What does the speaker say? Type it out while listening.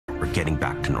getting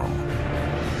back to normal.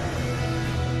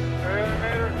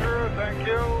 Meter Thru, thank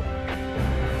you.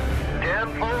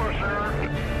 10-4, sir.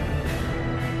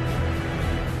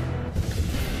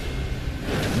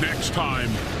 Next time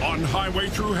on Highway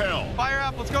Through Hell. Fire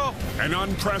up, let's go. An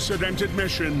unprecedented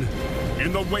mission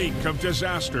in the wake of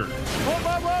disaster. Whoa,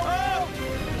 whoa, whoa,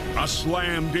 whoa. A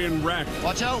slammed-in wreck.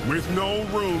 Watch out. With no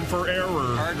room for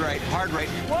error. Hard right, hard right.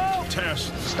 Whoa.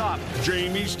 Tests. Stop.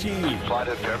 Jamie's team. Slide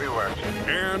it everywhere.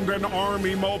 And an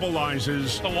army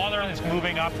mobilizes. The water is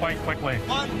moving up quite quickly.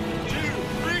 1, 2,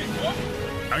 3,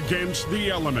 4. Against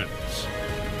the elements.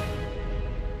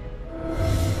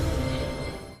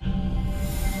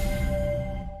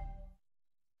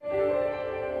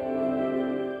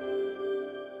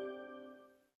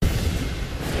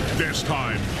 This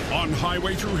time on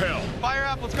Highway Through Hell. Fire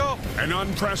up, let's go. An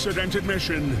unprecedented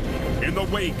mission in the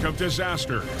wake of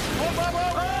disaster. Whoa, whoa,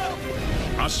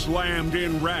 whoa, whoa. A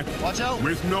slammed-in wreck. Watch out.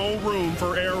 With no room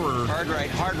for error. Hard right,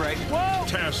 hard right. Whoa.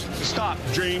 Tests. Stop.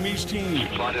 Jamie's team.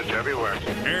 Slide it everywhere.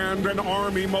 And an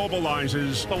army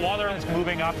mobilizes. The water is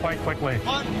moving up quite quickly.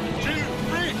 1, 2,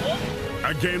 3, 4.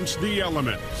 Against the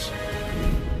elements.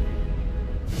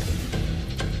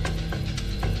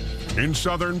 In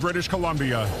southern British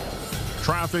Columbia,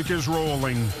 traffic is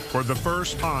rolling for the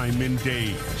first time in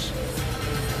days.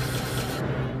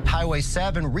 Highway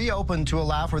 7 reopened to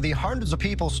allow for the hundreds of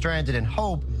people stranded in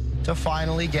Hope to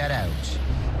finally get out.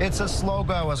 It's a slow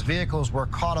go as vehicles were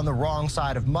caught on the wrong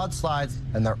side of mudslides,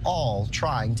 and they're all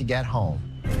trying to get home.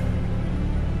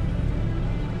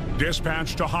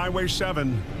 Dispatched to Highway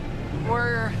 7.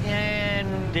 We're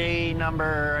in day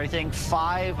number, I think,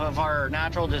 5 of our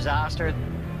natural disaster.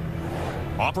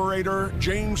 Operator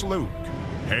James Luke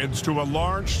heads to a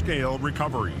large-scale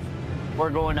recovery. We're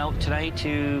going out tonight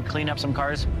to clean up some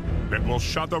cars. That will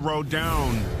shut the road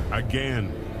down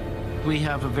again. We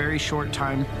have a very short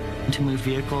time to move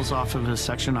vehicles off of a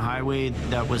section of highway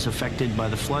that was affected by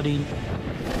the flooding.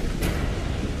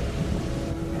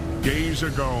 Days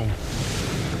ago,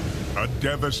 a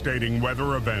devastating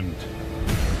weather event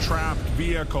trapped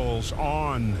vehicles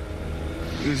on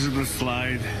This is the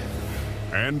slide.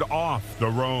 and off the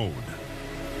road.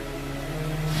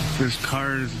 There's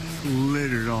cars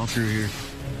littered all through here.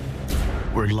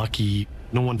 We're lucky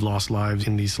no one lost lives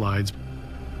in these slides.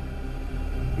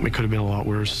 It could have been a lot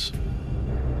worse.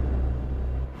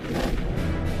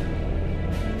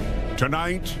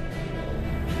 Tonight,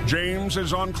 James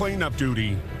is on cleanup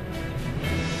duty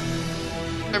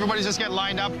Everybody's just getting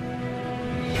lined up.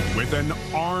 with an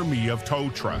army of tow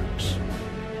trucks.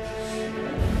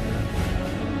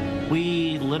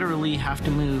 We literally have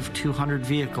to move 200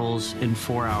 vehicles in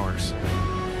 4 hours.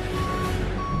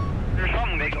 There's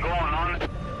something big going on.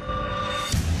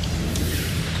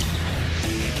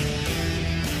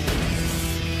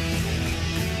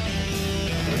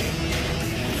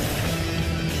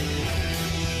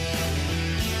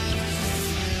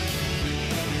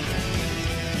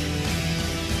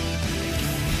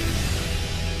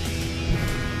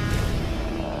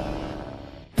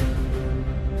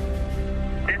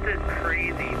 This is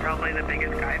crazy. Probably the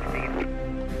biggest I've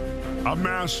seen. A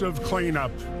massive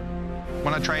cleanup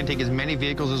Want to try and take as many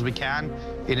vehicles as we can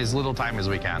in as little time as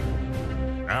we can.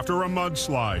 after a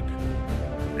mudslide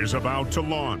is about to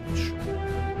launch.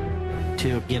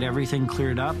 To get everything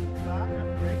cleared up,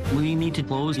 we need to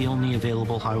close the only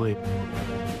available highway.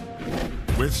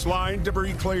 With slide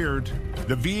debris cleared,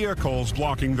 the vehicles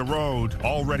blocking the road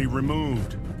already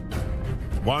removed.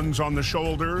 Ones on the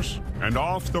shoulders and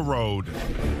off the road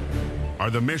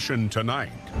are the mission tonight.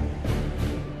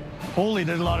 Holy,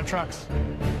 there's a lot of trucks.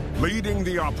 Leading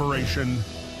the operation,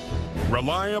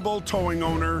 reliable towing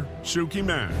owner Suki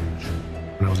Manj.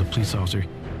 When I was a police officer,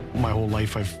 my whole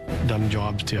life I've done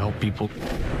jobs to help people.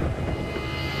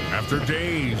 After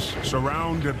days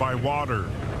surrounded by water,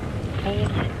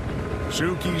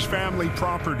 Suki's family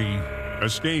property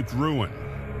escaped ruin.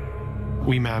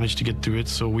 We managed to get through it,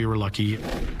 so we were lucky.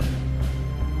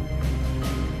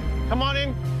 Come on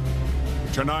in.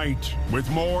 Tonight, with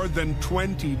more than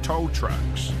 20 tow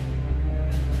trucks,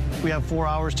 We have 4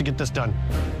 hours to get this done.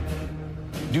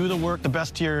 Do the work the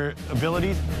best to your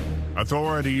abilities.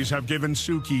 authorities have given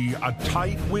Suki a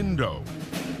tight window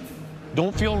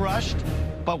Don't feel rushed,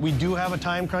 but we do have a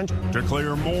time crunch. to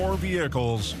clear more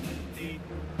vehicles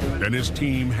than his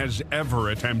team has ever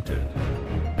attempted.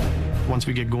 Once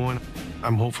we get going,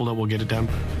 I'm hopeful that we'll get it done.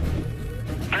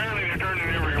 Apparently they're turning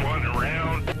everyone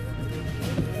around.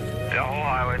 The whole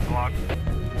highway's blocked.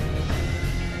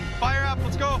 Fire up,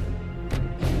 let's go.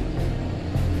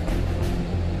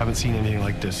 Haven't seen anything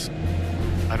like this.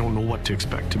 I don't know what to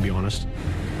expect, to be honest.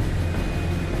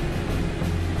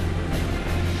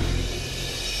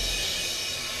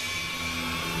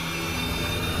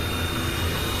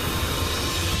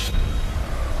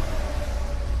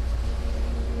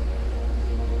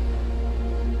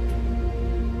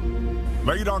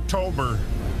 Late October.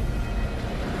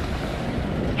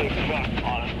 The truck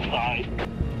on its side.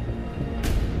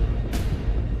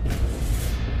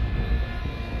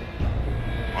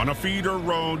 On a feeder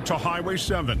road to Highway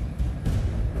 7.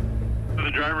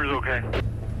 The driver's okay.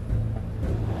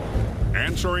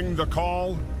 Answering the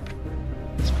call.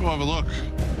 Let's go have a look.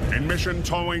 In Mission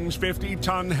Towing's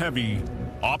 50-ton heavy,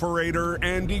 operator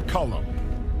Andy Cullum.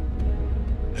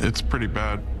 It's pretty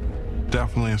bad.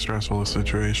 Definitely a stressful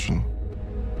situation.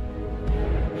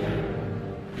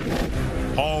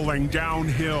 Hauling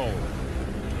downhill.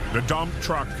 The dump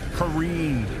truck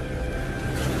careened.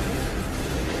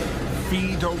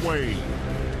 Feet away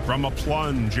from a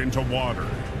plunge into water.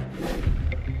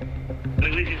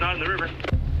 At least he's not in the river.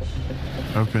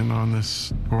 I've been on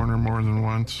this corner more than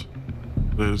once.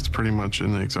 It's pretty much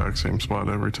in the exact same spot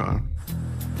every time.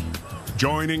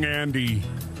 Joining Andy,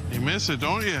 You miss it,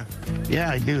 don't you? Yeah,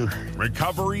 I do.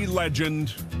 recovery legend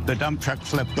The dump truck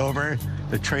flipped over.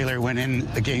 The trailer went in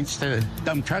against the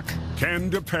dump truck. Ken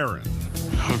DeParent.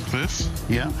 Hook this?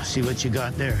 Yeah, see what you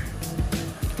got there.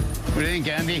 What do you think,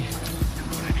 Andy?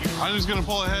 I'm just gonna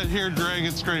pull ahead here, drag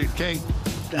it straight. Okay.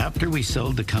 After we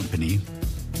sold the company,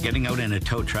 getting out in a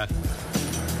tow truck,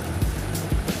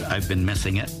 I've been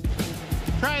missing it.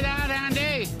 Try that,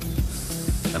 Andy!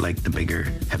 I like the bigger,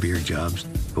 heavier jobs,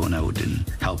 going out and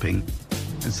helping.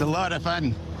 It's a lot of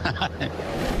fun.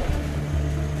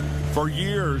 For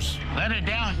years, Let it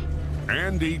down.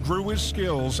 Andy grew his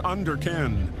skills under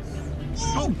Ken.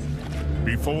 Oh,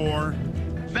 Before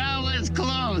that was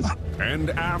close. and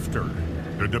after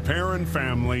the DeParent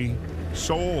family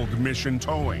sold Mission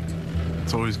Towing.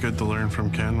 It's always good to learn from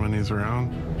Ken when he's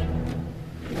around.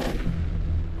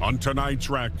 On tonight's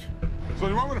wreck, So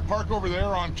you want me to park over there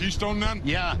on Keystone then?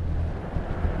 Yeah,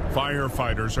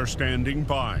 firefighters are standing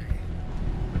by.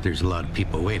 there's a lot of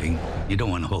people waiting. You don't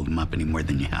want to hold them up any more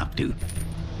than you have to.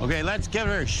 Okay, let's give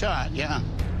her a shot, yeah.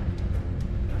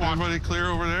 Everybody clear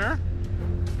over there?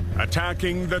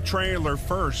 Attacking the trailer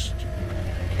first.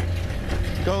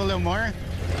 Go a little more,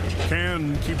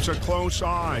 Ken keeps a close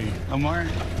eye a little more.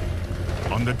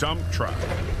 on the dump truck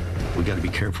We got to be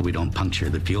careful we don't puncture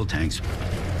the fuel tanks.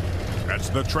 as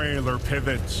the trailer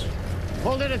pivots.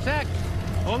 Hold it a sec.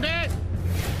 Hold it.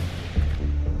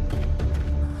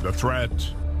 The threat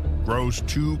grows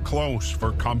too close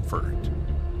for comfort.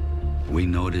 We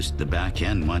noticed the back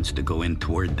end wants to go in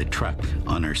toward the truck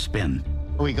on our spin.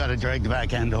 We got to drag the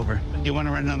back end over. Do you want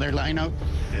to run another line out?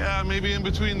 Yeah, maybe in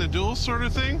between the duels sort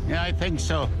of thing? Yeah, I think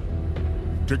so.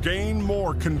 To gain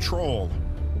more control,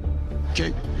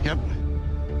 Okay, yep.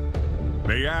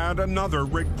 they add another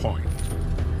rig point.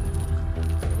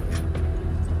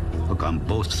 Hook on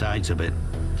both sides of it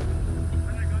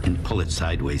and pull it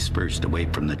sideways first away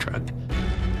from the truck.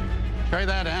 Try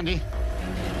that, Andy.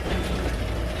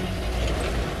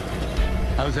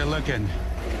 How's it looking?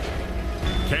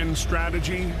 Ken's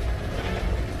strategy,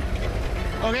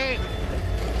 Okay.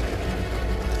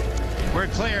 We're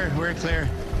clear, we're clear.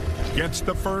 gets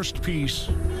the first piece.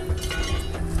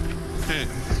 Okay,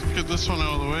 let's get this one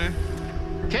out of the way.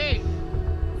 Okay.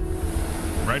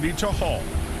 Ready to haul.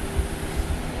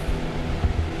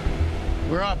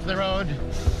 We're off the road.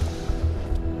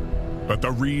 But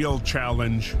the real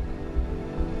challenge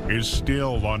is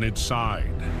still on its side.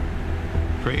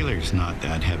 Trailer's not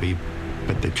that heavy,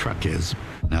 but the truck is.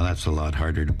 Now that's a lot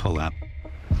harder to pull up.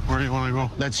 Where do you want to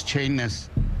go? Let's chain this.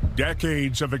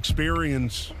 Decades of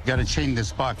experience Got to chain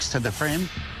this box to the frame.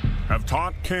 have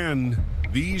taught Ken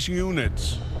these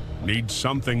units need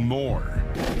something more.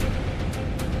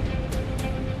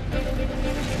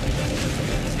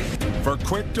 For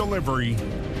quick delivery,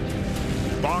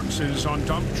 boxes on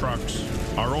dump trucks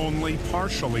are only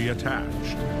partially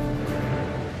attached.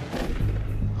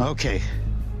 Okay.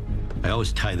 I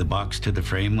always tie the box to the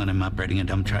frame when I'm operating a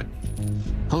dump truck.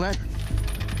 Pull it.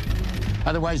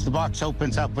 Otherwise, the box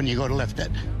opens up when you go to lift it.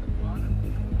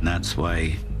 And that's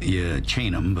why you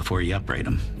chain them before you upright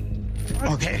them.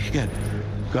 Okay, good.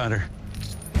 Got her.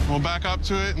 We'll back up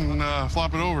to it and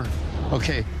flop it over.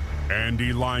 Okay.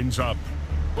 Andy lines up.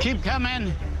 Keep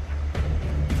coming.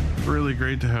 Really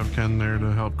great to have Ken there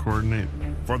to help coordinate.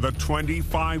 For the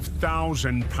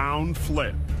 25,000-pound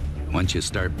flip. Once you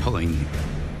start pulling,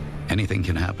 anything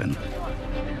can happen.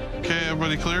 Okay,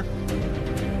 everybody clear?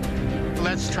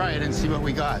 Let's try it and see what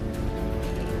we got.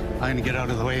 I'm gonna get out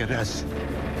of the way of this.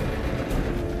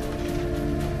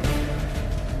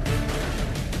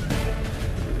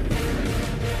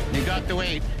 You got the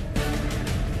weight.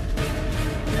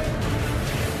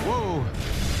 Whoa.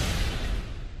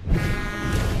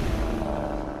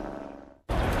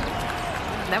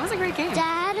 That was a great game.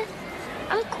 Dad,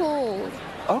 I'm cold.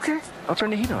 Okay, I'll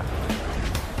turn the heat on.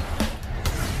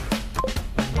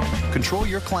 Control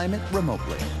your climate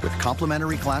remotely with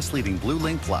complimentary class-leading Blue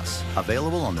Link Plus,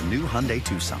 available on the new Hyundai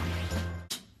Tucson.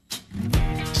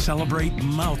 Celebrate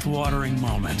mouth-watering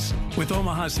moments with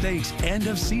Omaha Steaks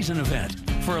end-of-season event.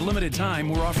 For a limited time,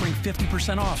 we're offering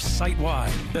 50% off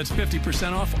site-wide. That's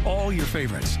 50% off all your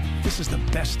favorites. This is the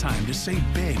best time to save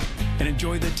big and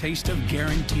enjoy the taste of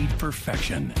guaranteed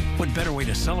perfection. What better way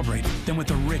to celebrate than with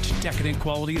the rich, decadent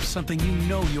quality of something you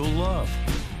know you'll love?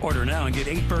 Order now and get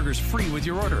 8 burgers free with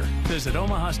your order. Visit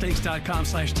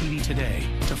omahasteaks.com/TV today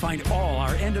to find all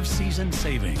our end-of-season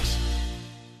savings.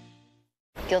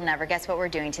 You'll never guess what we're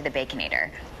doing to the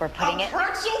Baconator. We're putting it...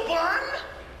 pretzel bun?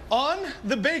 On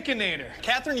the Baconator.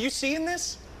 Catherine, you seeing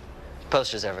this?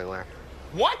 Posters everywhere.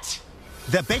 What?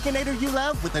 The Baconator you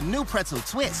love with a new pretzel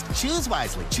twist. Choose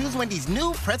wisely. Choose Wendy's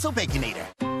new Pretzel Baconator.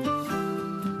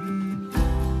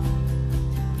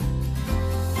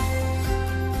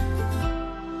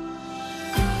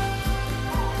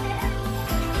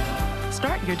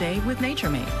 Start your day with Nature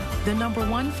Made, the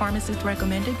 #1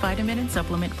 pharmacist-recommended vitamin and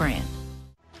supplement brand.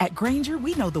 At Grainger,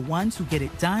 we know the ones who get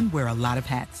it done wear a lot of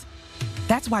hats.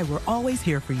 That's why we're always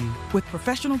here for you with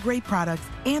professional-grade products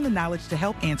and the knowledge to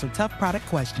help answer tough product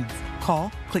questions.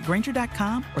 Call, click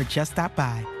Grainger.com, or just stop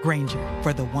by. Grainger,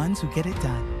 for the ones who get it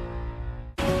done.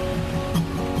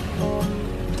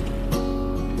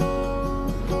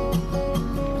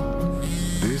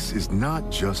 This is not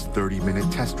just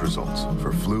 30-minute test results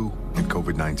for flu and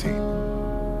COVID-19.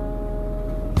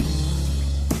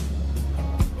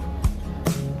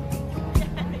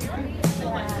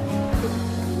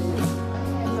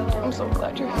 I'm so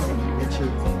glad you're here.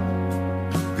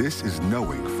 This is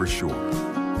knowing for sure.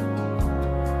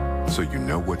 So you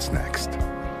know what's next.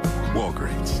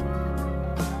 Walgreens.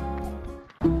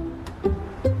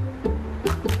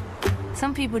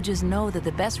 Some people just know that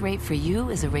the best rate for you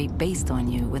is a rate based on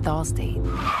you with Allstate.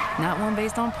 Not one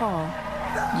based on Paul.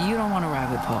 You don't want to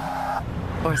ride with Paul.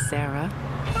 Or Sarah.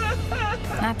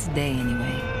 Not today,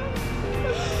 anyway.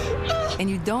 And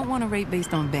you don't want a rate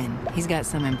based on Ben. He's got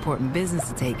some important business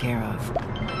to take care of.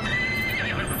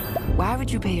 Why would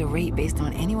you pay a rate based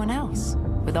on anyone else?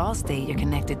 With Allstate, you're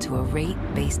connected to a rate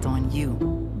based on you.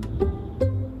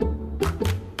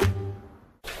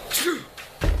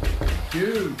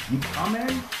 Dude, you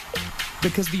coming?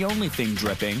 Because the only thing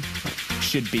dripping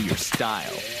should be your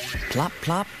style. Plop,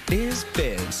 plop, fizz,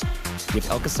 fizz. With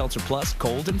Alka-Seltzer Plus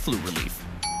cold and flu relief.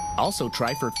 Also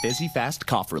try for Fizzy Fast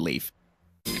Cough Relief.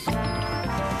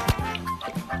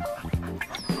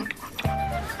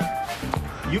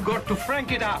 You got to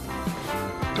frank it up.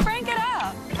 Frank it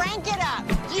up! Frank it up!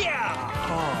 Yeah!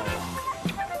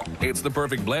 It's the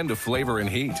perfect blend of flavor and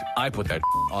heat. I put that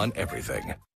on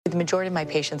everything. The majority of my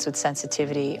patients with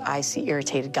sensitivity, I see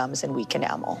irritated gums and weak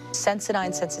enamel.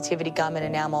 Sensodyne sensitivity gum and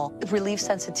enamel relieves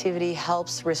sensitivity,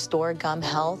 helps restore gum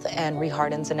health, and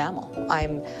rehardens enamel.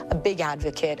 I'm a big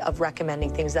advocate of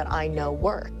recommending things that I know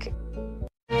work.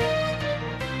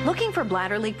 Looking for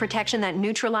bladder leak protection that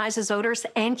neutralizes odors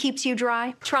and keeps you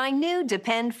dry? Try new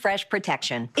Depend Fresh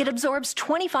Protection. It absorbs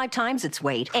 25 times its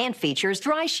weight and features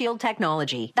Dry Shield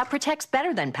technology that protects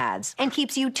better than pads and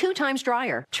keeps you 2 times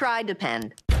drier. Try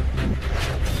Depend.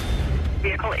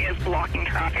 Vehicle is blocking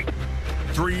traffic.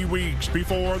 3 weeks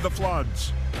before the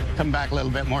floods. Come back a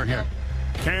little bit more here.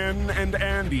 Ken and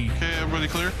Andy. Okay, everybody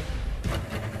clear?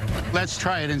 Let's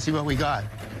try it and see what we got.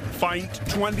 Fight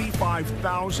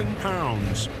 25,000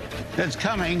 pounds. It's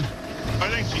coming. I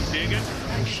think she's taken.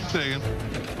 She's taken.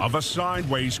 Of a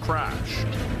sideways crash.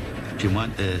 You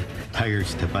want the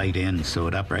tires to bite in so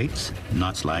it uprights,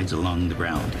 not slides along the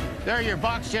ground. There, your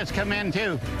box just come in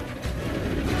too.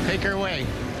 Take her away.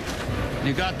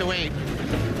 You got the weight.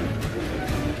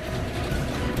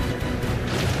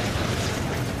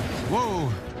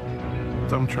 Whoa.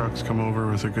 Dump trucks come over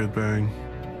with a good bang.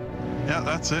 Yeah,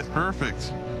 that's it.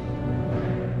 Perfect.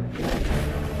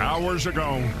 Hours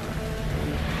ago,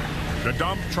 the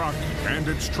dump truck and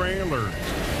its trailer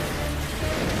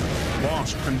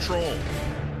lost control.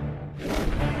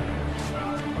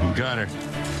 You got her.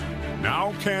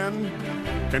 Now Ken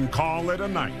can call it a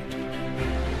night.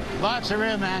 Lots of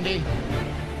room, Andy.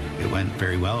 It went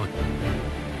very well.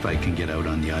 If I can get out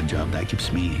on the odd job, that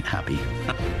keeps me happy.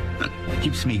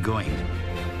 Keeps me going.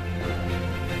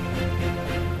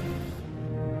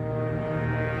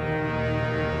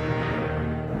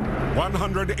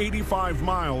 $185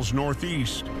 miles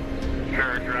northeast.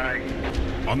 Sure, dry.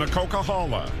 On the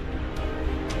Coca-Cola.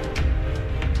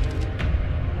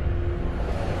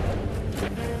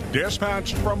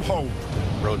 Dispatched from Hope.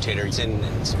 Rotator's in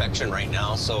inspection right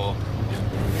now, so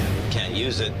can't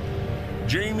use it.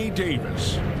 Jamie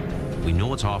Davis. We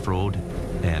know it's off-road,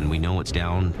 and we know it's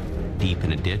down deep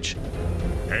in a ditch.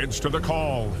 Heads to the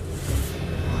call.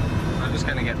 I'm just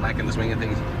gonna get back in the swing of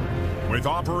things. With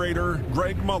operator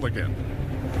Greg Mulligan.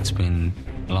 It's been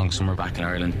a long summer back in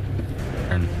Ireland,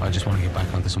 and I just want to get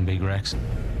back onto some big wrecks.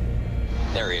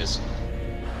 There he is.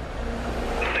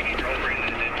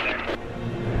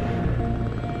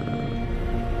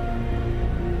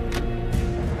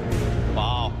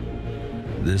 Wow.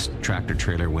 This tractor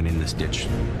trailer went in this ditch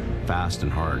fast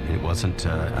and hard. It wasn't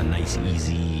a nice,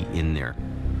 easy in there.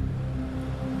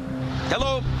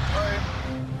 Hello.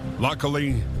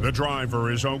 Luckily, the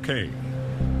driver is okay.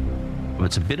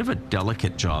 It's a bit of a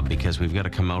delicate job because we've got to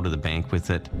come out of the bank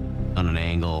with it on an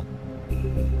angle.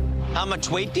 How much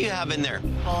weight do you have in there?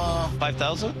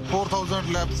 5,000?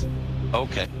 4,000 laps.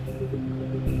 Okay.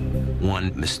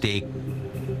 One mistake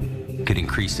could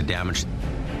increase the damage.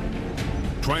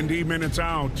 20 minutes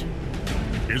out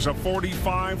is a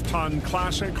 45-ton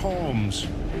classic Holmes.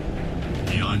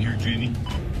 You on here, Jeannie?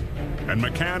 And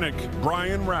mechanic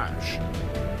Brian Rash.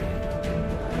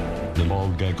 The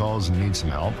old guy calls and needs some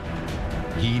help.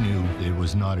 He knew it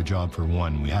was not a job for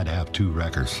one. We had to have 2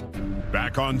 wreckers.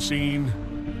 Back on scene,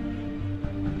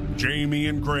 Jamie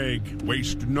and Greg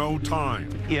waste no time.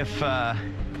 If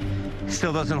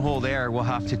still doesn't hold air, we'll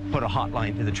have to put a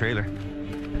hotline to the trailer.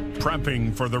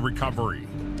 Prepping for the recovery.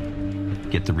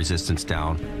 Get the resistance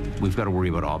down. We've got to worry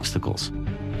about obstacles.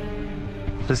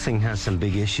 This thing has some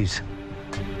big issues.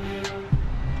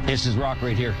 This is rock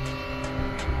right here.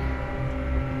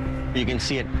 You can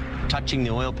see it touching the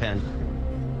oil pan.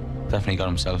 Definitely got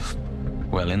himself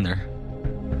well in there.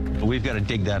 But we've got to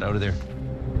dig that out of there.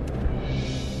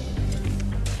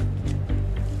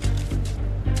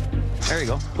 There you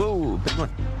go. Whoa, big one.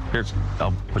 Here,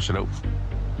 I'll push it out.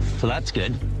 So that's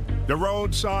good. The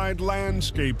roadside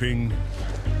landscaping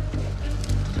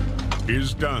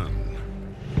is done.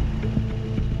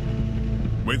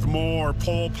 With more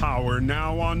pole power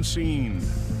now on scene.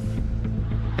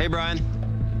 Hey, Brian.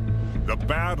 The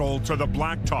battle to the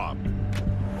blacktop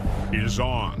is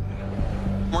on.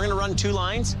 We're gonna run 2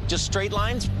 lines, just straight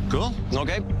lines. Cool.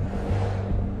 Okay.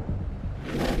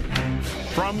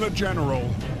 From the general,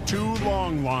 2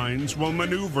 long lines will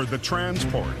maneuver the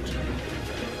transport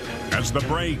as the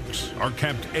brakes are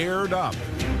kept aired up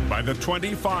by the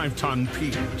 25-ton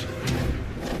Pete.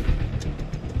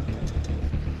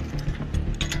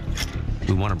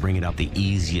 We want to bring it out the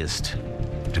easiest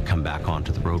to come back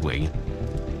onto the roadway.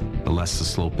 The less the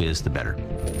slope is, the better.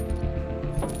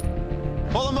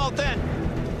 Pull them out then.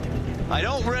 I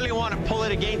don't really want to pull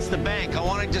it against the bank. I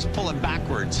want to just pull it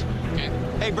backwards. Okay.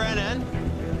 Hey, Brandon.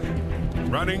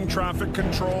 Running traffic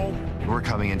control. We're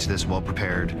coming into this well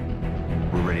prepared.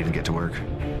 We're ready to get to work.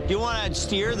 Do you want to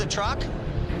steer the truck?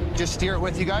 Just steer it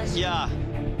with you guys? Yeah.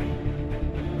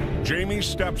 Jamie's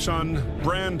stepson,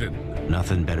 Brandon.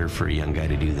 Nothing better for a young guy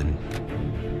to do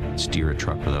than steer a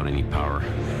truck without any power.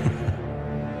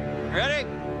 Ready?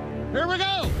 Here we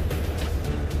go!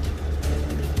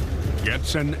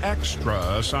 Gets an extra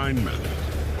assignment.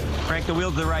 Crank the wheel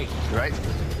to the right. Right.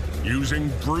 Using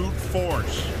brute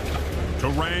force to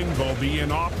wrangle the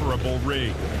inoperable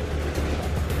rig.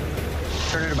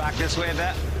 Turn it back this way a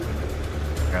bit.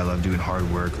 I love doing hard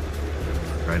work.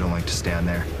 I don't like to stand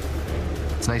there.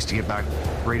 It's nice to get back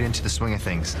right into the swing of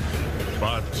things.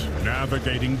 But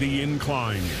navigating the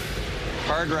incline.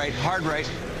 Hard right, hard right.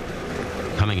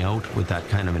 Coming out with that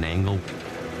kind of an angle,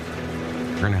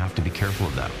 we're going to have to be careful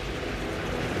of that.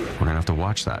 We're going to have to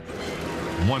watch that.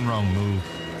 One wrong move.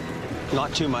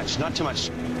 Not too much, not too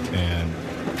much. And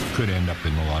could end up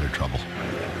in a lot of trouble.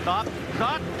 Stop,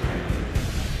 stop.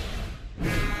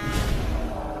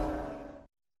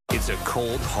 It's a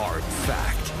cold, hard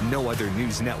fact. No other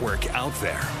news network out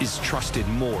there is trusted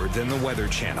more than the Weather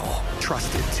Channel.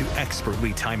 Trusted to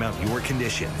expertly time out your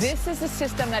conditions. This is the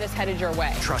system that is headed your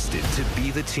way. Trusted to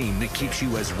be the team that keeps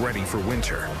you as ready for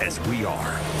winter as we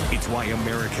are. It's why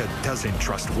America doesn't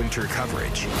trust winter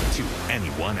coverage to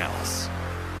anyone else.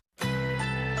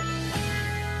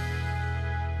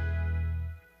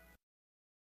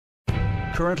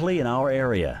 Currently in our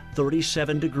area,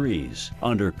 37 degrees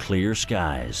under clear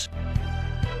skies.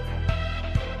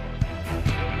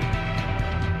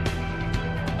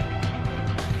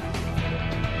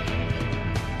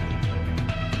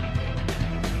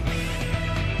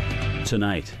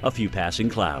 Tonight, a few passing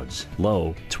clouds,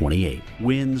 low 28.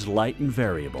 Winds light and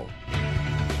variable.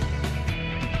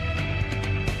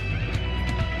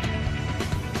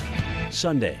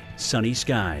 Sunday, sunny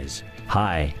skies.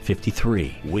 High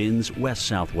 53, winds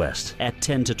west-southwest at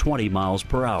 10 to 20 miles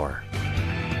per hour.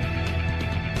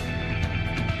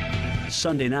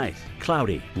 Sunday night,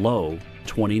 cloudy, low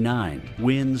 29,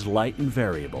 winds light and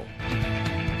variable.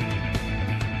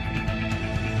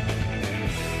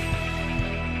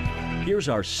 here's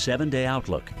our 7-day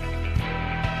outlook.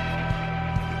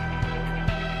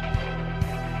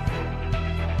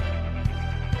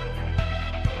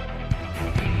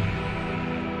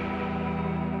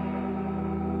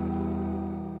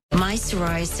 My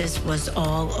psoriasis was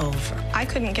all over. I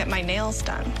couldn't get my nails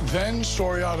done. Then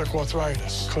psoriatic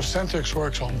arthritis. Cosentix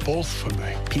works on both for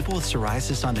me. People with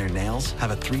psoriasis on their nails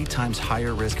have a 3 times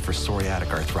higher risk for psoriatic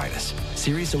arthritis.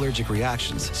 Serious allergic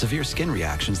reactions, severe skin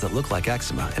reactions that look like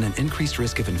eczema, and an increased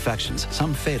risk of infections,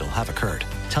 some fatal, have occurred.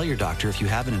 Tell your doctor if you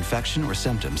have an infection or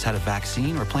symptoms, had a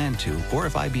vaccine or plan to, or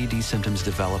if IBD symptoms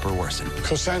develop or worsen.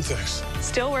 Cosentix.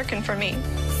 Still working for me.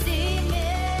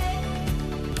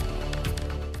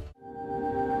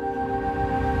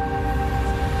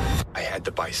 I had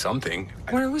to buy something.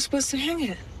 Where are we supposed to hang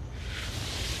it?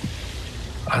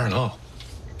 I don't know.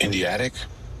 In the attic?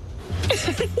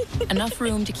 Enough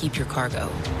room to keep your cargo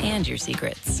and your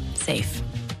secrets safe.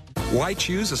 Why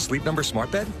choose a Sleep Number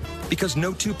smart bed? Because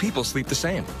no two people sleep the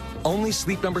same. Only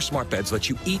Sleep Number smart beds let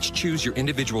you each choose your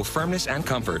individual firmness and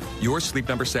comfort, your Sleep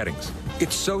Number settings.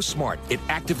 It's so smart, it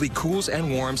actively cools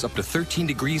and warms up to 13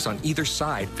 degrees on either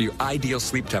side for your ideal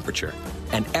sleep temperature,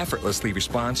 and effortlessly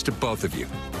responds to both of you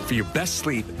for your best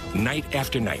sleep night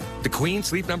after night. The Queen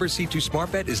Sleep Number C2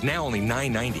 smart bed is now only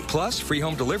 $9.90, plus free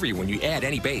home delivery when you add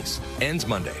any base. Ends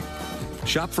Monday.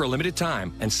 Shop for a limited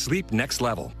time and sleep next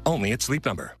level, only at Sleep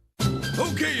Number.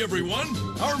 Okay, everyone.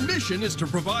 Our mission is to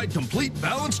provide complete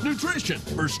balanced nutrition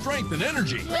for strength and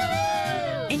energy.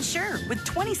 Ensure with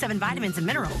 27 vitamins and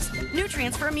minerals,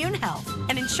 nutrients for immune health,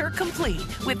 and Ensure Complete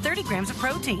with 30 grams of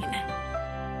protein.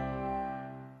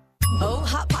 Oh,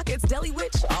 Hot Pockets Deli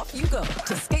Witch, off you go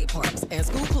to skate parks and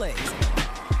school plays,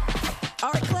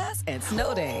 art class and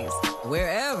snow days,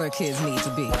 wherever kids need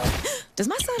to be. Does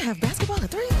my son have basketball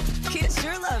at 3? Kids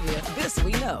sure love you. This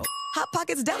we know. Hot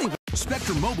Pockets Deli Witch.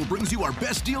 Spectrum Mobile brings you our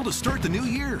best deal to start the new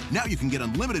year. Now you can get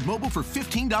unlimited mobile for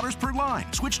 $15 per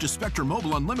line. Switch to Spectrum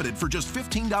Mobile Unlimited for just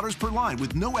 $15 per line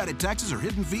with no added taxes or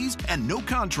hidden fees and no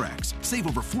contracts. Save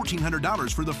over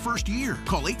 $1,400 for the first year.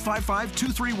 Call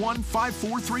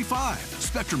 855-231-5435.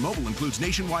 Spectrum Mobile includes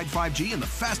nationwide 5G and the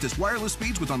fastest wireless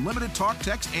speeds with unlimited talk,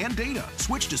 text, and data.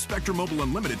 Switch to Spectrum Mobile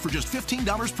Unlimited for just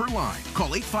 $15 per line. Call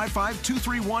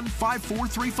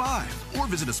 855-231-5435 or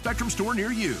visit a Spectrum store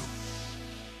near you.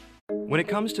 When it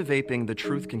comes to vaping, the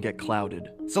truth can get clouded.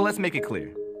 So let's make it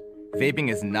clear.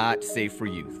 Vaping is not safe for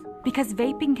youth. Because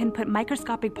vaping can put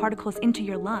microscopic particles into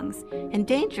your lungs. And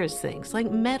dangerous things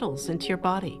like metals into your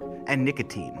body. And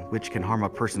nicotine, which can harm a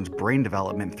person's brain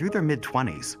development through their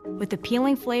mid-20s. With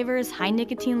appealing flavors, high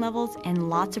nicotine levels, and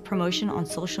lots of promotion on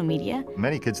social media.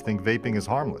 Many kids think vaping is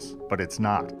harmless, but it's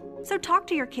not. So talk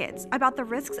to your kids about the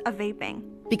risks of vaping.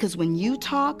 Because when you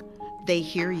talk, they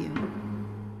hear you.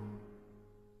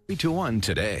 3 to 1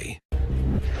 today.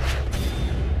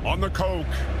 On the coke.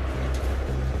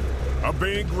 A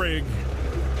big rig.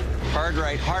 Hard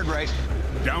right, hard right.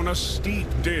 Down a steep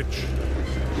ditch.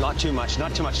 Not too much,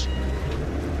 not too much.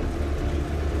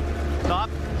 Stop,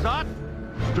 stop.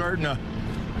 Starting to.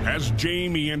 Has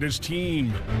Jamie and his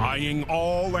team eyeing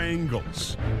all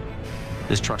angles.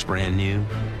 This truck's brand new.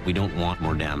 We don't want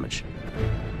more damage.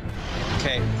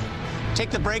 Okay. Take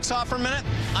the brakes off for a minute.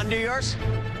 Undo yours.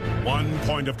 One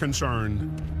point of concern.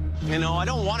 You know, I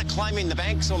don't want it climbing the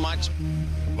bank so much.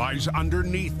 Lies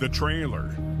underneath the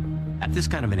trailer. At this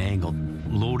kind of an angle,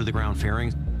 low to the ground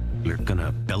fairings, you're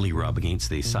gonna belly rub against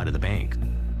the side of the bank.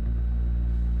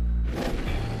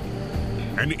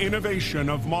 An innovation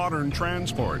of modern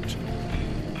transport.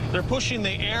 They're pushing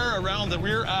the air around the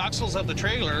rear axles of the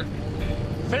trailer.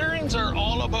 Fairings are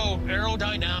all about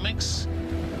aerodynamics.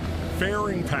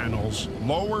 Fairing panels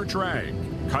lower drag,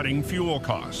 cutting fuel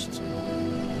costs.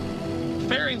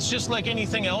 Fairings, just like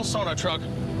anything else on a truck,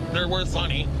 they're worth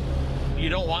money. You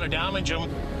don't want to damage them.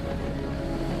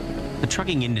 The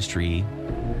trucking industry,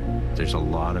 there's a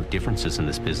lot of differences in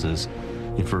this business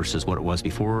versus what it was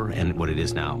before and what it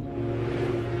is now.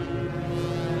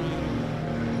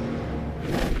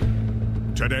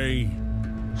 Today.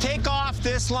 Take off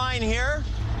this line here.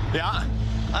 Yeah.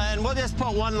 And we'll just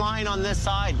put one line on this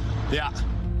side. Yeah.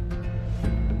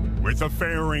 With the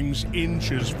fairings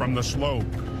inches from the slope,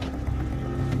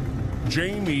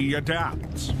 Jamie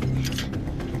adapts.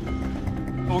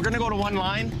 We're gonna go to one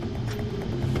line,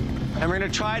 and we're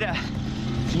gonna try to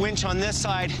winch on this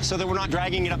side so that we're not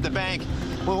dragging it up the bank.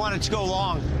 We want it to go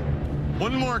long.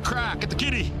 One more crack at the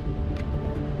kitty.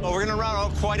 Well, we're gonna run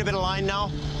out quite a bit of line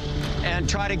now and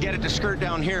try to get it to skirt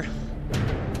down here.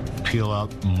 Peel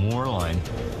out more line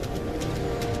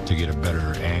to get a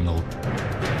better angle.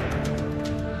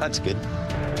 That's good.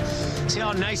 See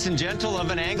how nice and gentle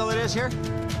of an angle it is here?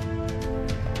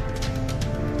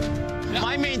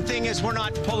 My main thing is we're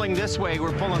not pulling this way,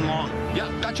 we're pulling long.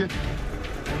 Yeah, gotcha.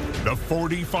 The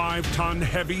 45-ton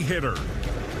heavy hitter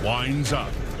winds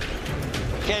up.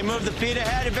 Okay, move the feet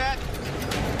ahead a bit.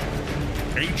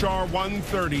 HR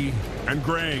 130 and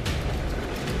Greg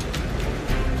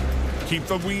keep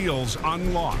the wheels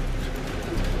unlocked.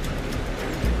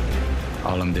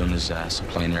 All I'm doing is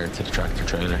supplying air to the tractor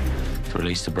trailer to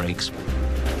release the brakes.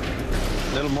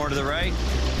 A little more to the right,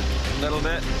 a little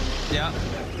bit, yeah.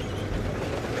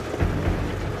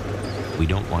 We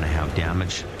don't want to have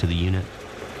damage to the unit.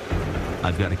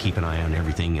 I've got to keep an eye on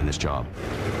everything in this job.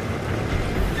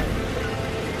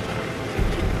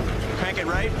 Crank it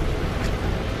right.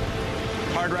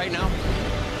 Hard right now.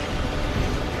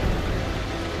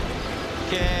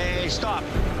 Okay, stop.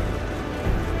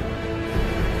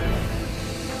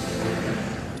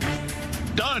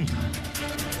 Done.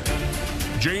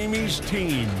 Jamie's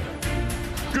team.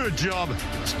 Good job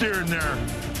steering there.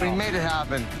 We made it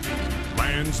happen.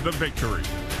 Lands the victory.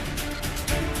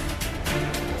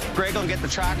 Greg will get the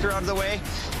tractor out of the way.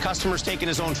 Customer's taking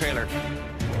his own trailer.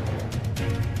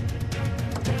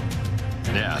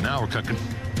 Yeah, now we're cooking.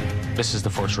 This is the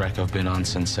first wreck I've been on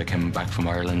since I came back from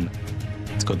Ireland.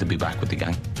 It's good to be back with the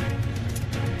gang.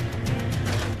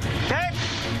 Okay.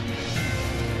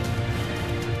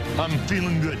 I'm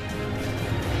feeling good.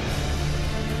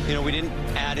 You know, we didn't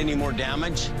add any more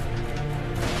damage.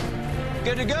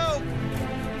 Good to go.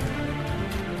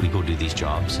 We go do these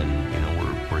jobs and, you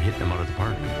know, we're hitting them out of the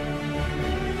park.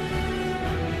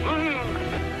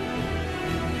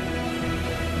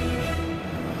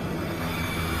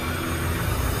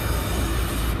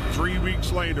 3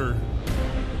 weeks later.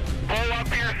 Pull up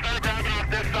here, start grabbing off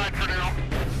this side for now.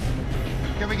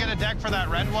 Can we get a deck for that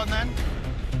red one then?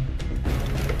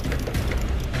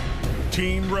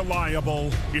 Team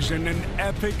Reliable is in an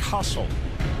epic hustle.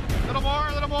 Little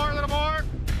more, little more, little more.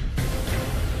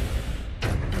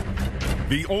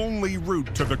 The only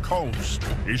route to the coast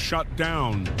is shut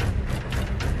down.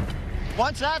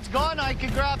 Once that's gone, I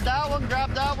can grab that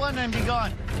one, and be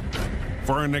gone.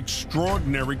 For an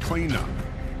extraordinary cleanup.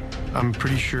 I'm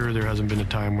pretty sure there hasn't been a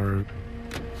time where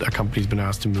a company's been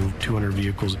asked to move 200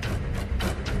 vehicles in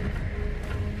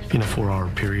a 4-hour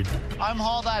period. I'm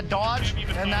haul that Dodge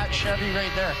and that Chevy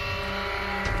right there.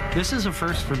 This is a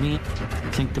first for me.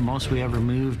 I think the most we ever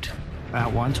moved at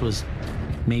once was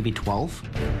maybe 12.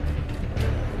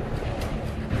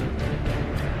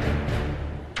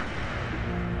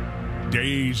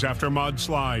 Days after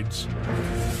mudslides.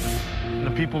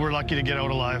 The people were lucky to get out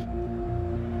alive.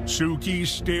 Suki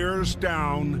stares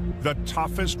down the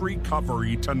toughest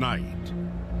recovery tonight.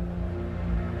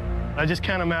 I just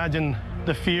can't imagine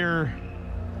the fear.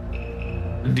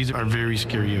 These are very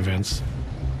scary events.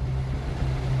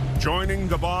 Joining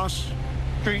the boss,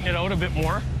 straighten it out a bit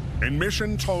more. In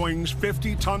Mission Towing's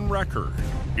 50-ton record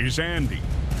is Andy.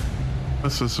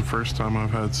 This is the first time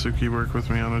I've had Suki work with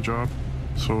me on a job,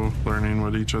 so learning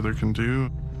what each other can do.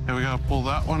 Yeah, we gotta pull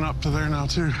that one up to there now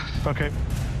too. Okay.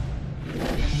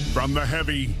 From the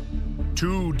heavy,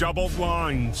 2 doubled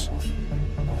lines.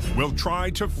 We'll try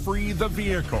to free the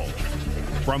vehicle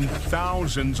from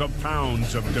thousands of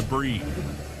pounds of debris.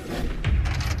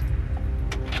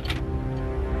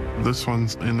 This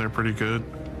one's in there pretty good.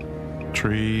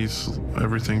 Trees,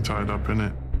 everything tied up in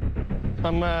it.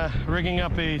 I'm rigging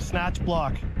up a snatch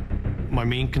block. My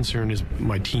main concern is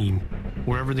my team.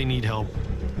 Wherever they need help,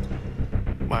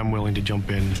 I'm willing to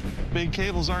jump in. Big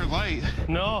cables aren't light.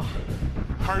 No.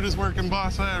 Hardest working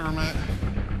boss I ever met.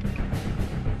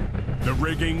 The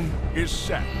rigging is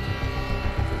set.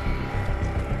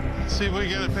 See if we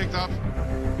get it picked up.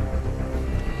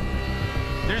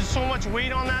 There's so much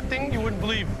weight on that thing, you wouldn't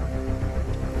believe.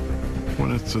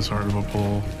 When it's this hard of a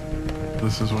pull,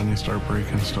 this is when you start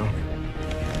breaking stuff.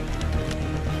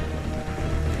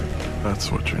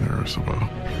 That's what you're nervous about.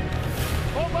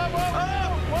 Whoa, whoa, whoa,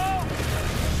 whoa!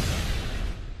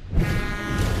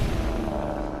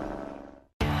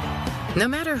 No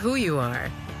matter who you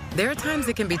are, there are times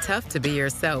it can be tough to be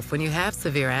yourself when you have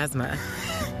severe asthma.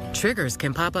 Triggers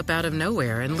can pop up out of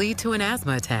nowhere and lead to an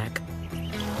asthma attack.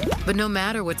 But no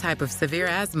matter what type of severe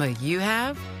asthma you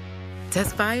have,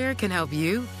 Tespire can help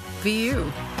you be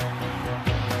you.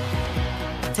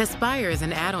 Tespire is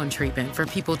an add-on treatment for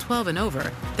people 12 and over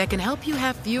that can help you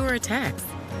have fewer attacks,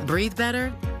 breathe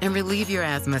better, and relieve your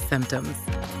asthma symptoms.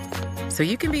 So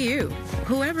you can be you,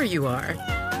 whoever you are.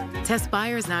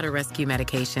 Tespire is not a rescue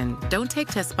medication. Don't take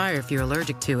Tespire if you're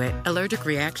allergic to it. Allergic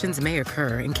reactions may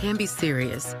occur and can be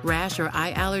serious. Rash or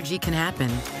eye allergy can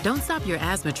happen. Don't stop your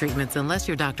asthma treatments unless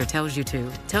your doctor tells you to.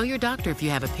 Tell your doctor if you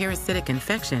have a parasitic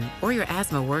infection or your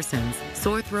asthma worsens.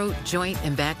 Sore throat, joint,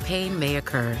 and back pain may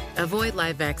occur. Avoid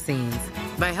live vaccines.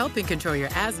 By helping control your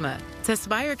asthma,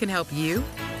 Tespire can help you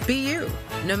be you,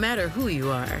 no matter who you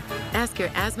are. Ask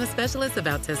your asthma specialist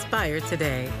about Tespire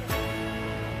today.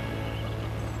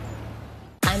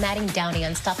 I'm adding Downy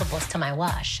Unstoppables to my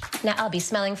wash. Now I'll be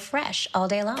smelling fresh all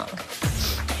day long.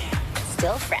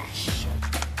 Still fresh.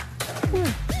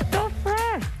 So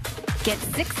fresh. Get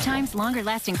 6 times longer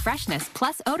lasting freshness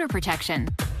plus odor protection.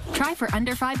 Try for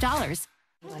under $5.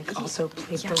 Like also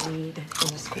play the lead in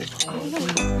the school play.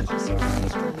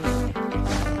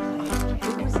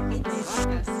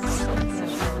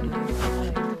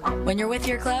 When you're with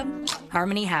your club,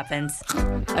 harmony happens.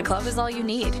 A club is all you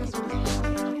need.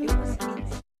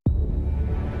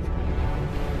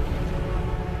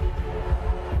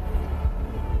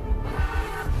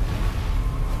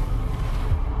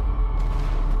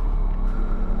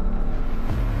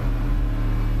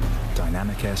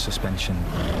 Dynamic air suspension,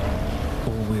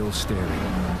 all-wheel steering,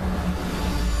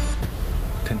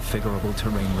 configurable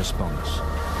terrain response,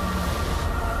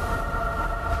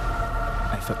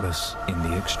 effortless in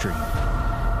the extreme.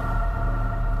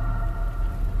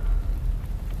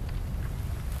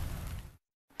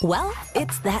 Well,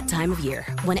 it's that time of year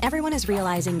when everyone is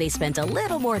realizing they spent a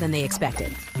little more than they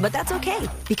expected. But that's okay,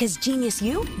 because Genius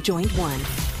U joined One,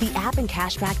 the app and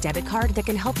cashback debit card that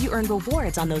can help you earn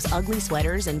rewards on those ugly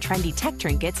sweaters and trendy tech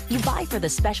trinkets you buy for the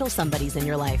special somebodies in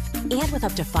your life. And with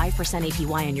up to 5%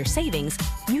 APY on your savings,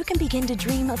 you can begin to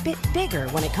dream a bit bigger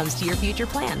when it comes to your future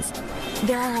plans.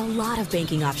 There are a lot of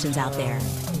banking options out there,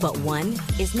 but One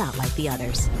is not like the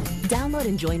others. Download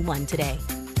and join One today.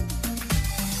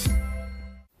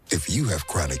 If you have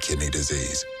chronic kidney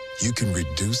disease, you can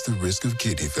reduce the risk of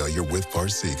kidney failure with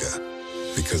Farxiga,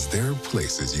 because there are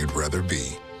places you'd rather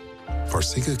be.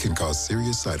 Farxiga can cause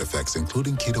serious side effects,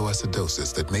 including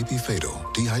ketoacidosis that may be fatal,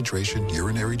 dehydration,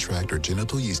 urinary tract or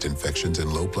genital yeast infections,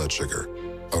 and low blood sugar.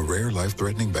 A rare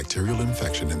life-threatening bacterial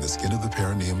infection in the skin of the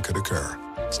perineum could occur.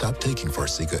 Stop taking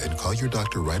Farxiga and call your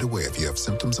doctor right away if you have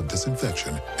symptoms of this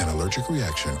infection, an allergic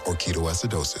reaction, or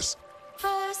ketoacidosis.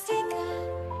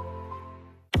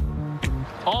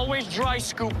 Always dry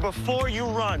scoop before you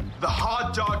run. The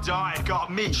hot dog diet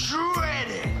got me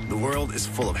shredded. The world is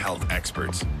full of health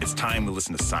experts. It's time we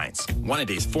listen to science. One a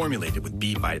day is formulated with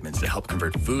B vitamins to help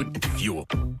convert food into fuel.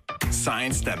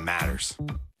 Science that matters.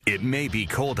 It may be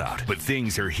cold out, but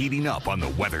things are heating up on the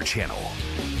Weather Channel.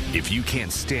 If you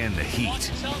can't stand the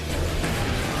heat,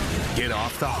 get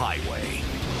off the highway.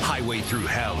 Highway Through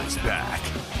Hell is back.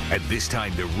 And this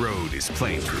time the road is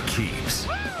playing for keeps.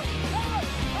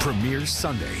 Premieres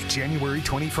Sunday, January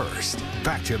 21st.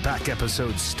 Back-to-back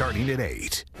episodes starting at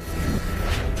 8.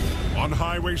 On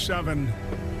Highway 7,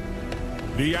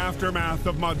 the aftermath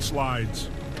of mudslides.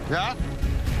 Yeah?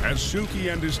 As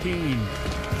Suki and his team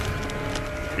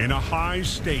in a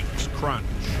high-stakes crunch.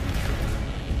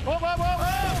 Whoa, whoa, whoa,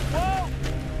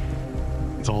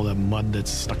 whoa! It's all that mud that's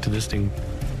stuck to this thing.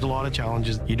 There's a lot of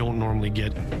challenges you don't normally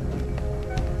get.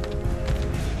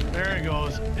 There it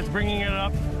goes. It's bringing it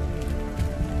up.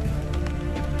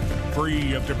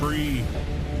 Free of debris.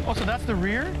 Oh, so that's the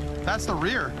rear? That's the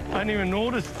rear. I didn't even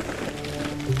notice.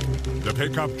 The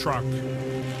pickup truck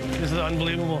This is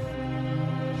unbelievable.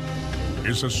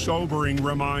 is a sobering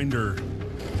reminder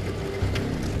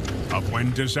of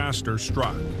when disaster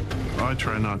struck. I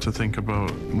try not to think about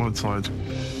mudslides.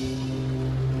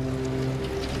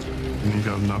 You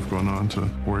got enough going on to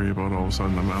worry about all of a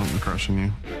sudden a mountain crushing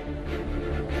you.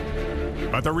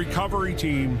 But the recovery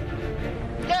team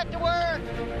Get to work!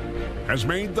 has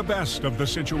made the best of the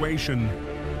situation,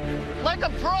 Like a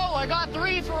pro, I got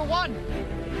 3 for 1.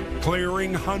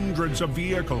 clearing hundreds of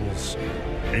vehicles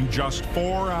in just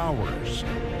 4 hours.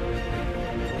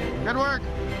 Good work.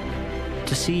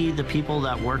 To see the people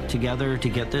that work together to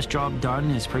get this job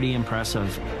done is pretty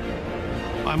impressive.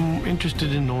 I'm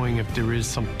interested in knowing if there is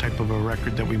some type of a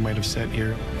record that we might have set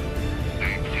here.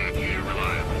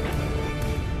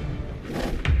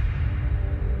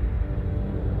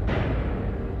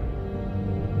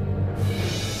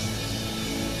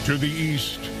 To the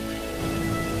east,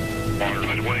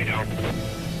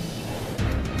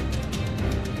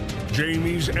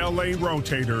 Jamie's LA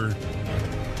rotator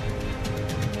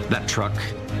That truck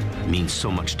means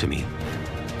so much to me.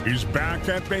 is back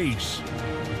at base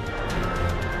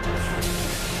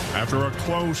after a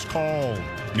close call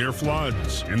near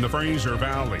floods in the Fraser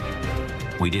Valley.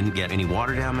 We didn't get any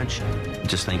water damage.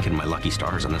 Just thanking my lucky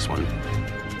stars on this one.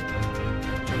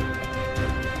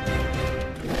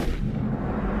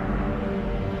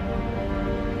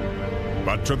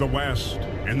 But to the west,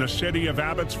 in the city of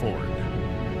Abbotsford,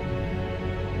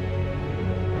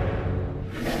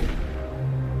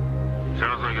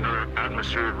 sounds like another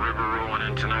atmospheric river rolling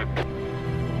in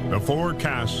tonight. the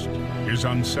forecast is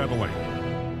unsettling.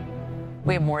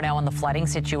 We have more now on the flooding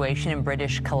situation in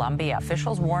British Columbia.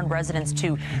 Officials warned residents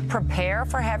to prepare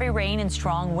for heavy rain and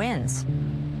strong winds.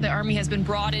 The Army has been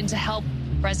brought in to help.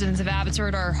 Residents of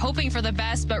Abbotsford are hoping for the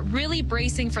best, but really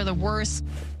bracing for the worst.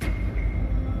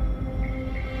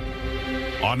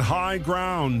 On high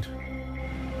ground,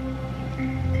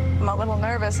 I'm a little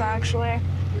nervous, actually.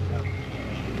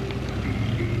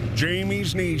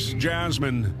 Jamie's niece,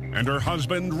 Jasmine, and her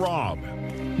husband, Rob.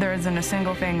 There isn't a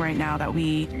single thing right now that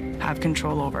we have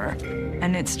control over,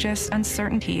 and it's just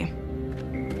uncertainty.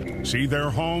 See their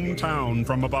hometown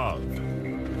from above.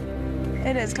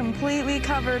 It is completely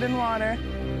covered in water.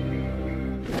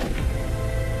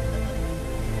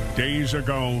 Days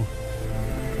ago,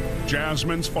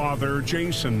 Jasmine's father,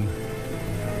 Jason,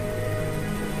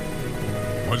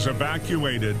 was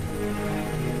evacuated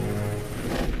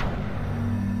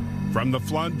from the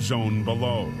flood zone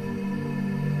below.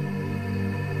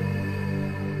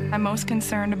 I'm most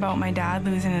concerned about my dad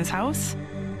losing his house.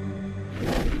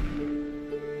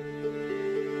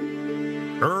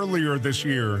 Earlier this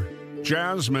year,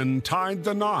 Jasmine tied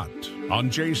the knot on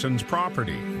Jason's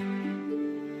property.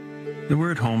 The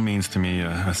word home means to me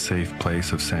a safe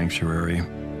place of sanctuary.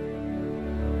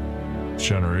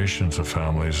 Generations of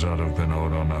families that have been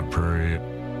out on that prairie.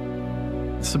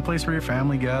 It's a place where your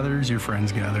family gathers, your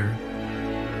friends gather.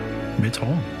 It's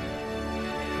home.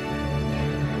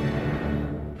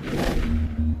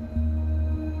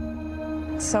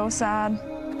 So sad.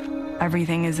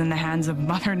 Everything is in the hands of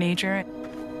Mother Nature,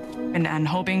 and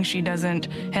hoping she doesn't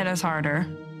hit us harder.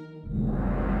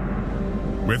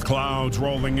 With clouds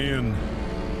rolling in,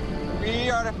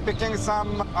 We are picking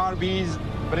some RVs,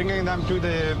 bringing them to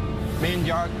the main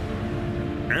yard.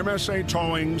 MSA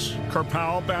Towing's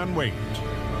Kerpal Banwait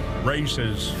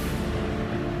races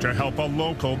to help a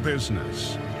local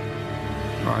business.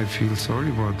 I feel sorry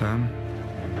about them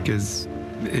because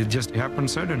it just happened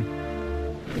sudden.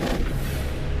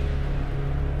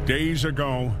 Days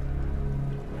ago,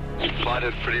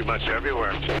 Flooded pretty much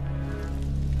everywhere.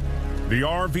 the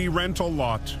RV rental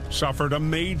lot suffered a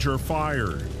major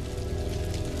fire.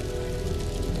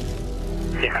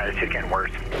 Yeah, it's just getting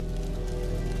worse.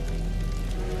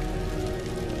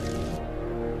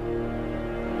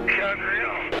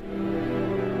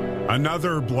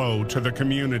 Another blow to the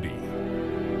community.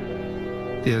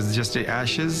 There's just the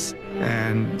ashes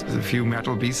and a few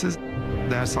metal pieces.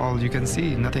 That's all you can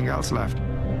see, nothing else left.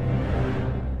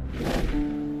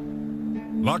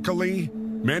 Luckily,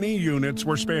 many units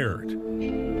were spared.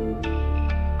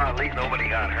 At least nobody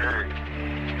got hurt.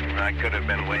 That could have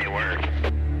been way worse.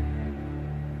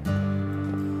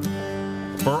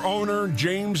 For owner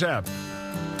James Epp,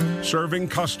 serving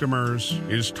customers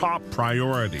is top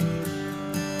priority.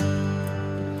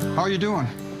 How are you doing?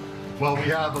 Well, we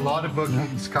have a lot of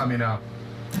bookings coming up.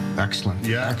 Excellent.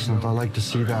 Yeah. Excellent. I like to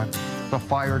see that. The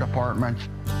fire department,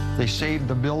 they saved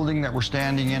the building that we're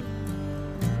standing in.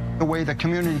 The way the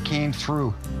community came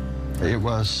through, it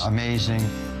was amazing.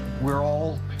 We're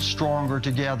all stronger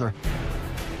together.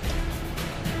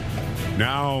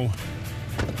 Now,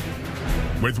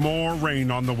 with more rain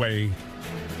on the way,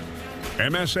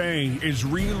 MSA is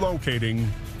relocating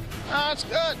That's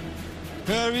good.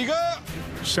 There we go.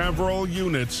 several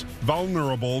units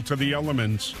vulnerable to the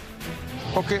elements.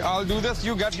 Okay, I'll do this.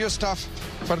 You get your stuff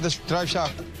for this drive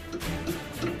shaft.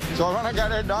 So I want to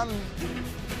get it done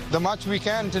the much we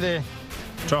can today.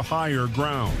 To higher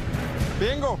ground.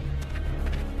 Bingo.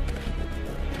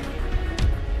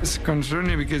 It's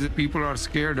concerning because people are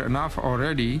scared enough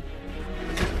already.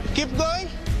 Keep going.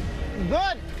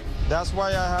 Good. That's why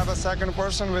I have a second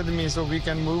person with me so we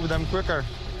can move them quicker.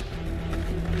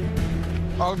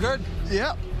 All good?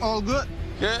 Yeah, all good.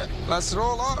 Okay, let's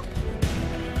roll up.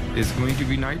 It's going to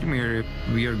be nightmare if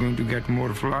we are going to get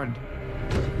more flood.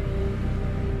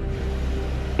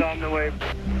 On the way.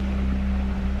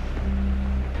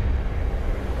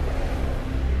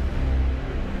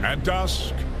 At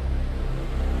dusk,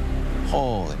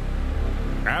 Holy.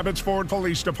 Abbotsford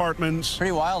Police Department's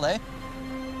Pretty wild, eh?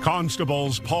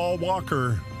 Constables Paul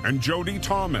Walker and Jody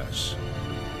Thomas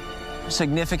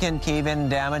Significant cave-in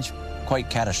damage, quite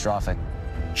catastrophic.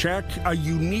 check a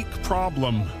unique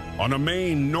problem on a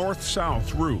main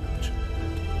north-south route.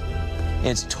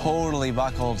 It's totally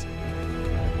buckled.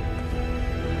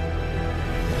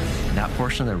 That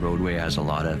portion of the roadway has a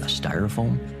lot of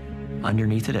styrofoam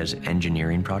underneath it as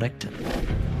engineering product.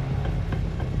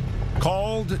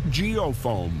 Called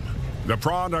geofoam, the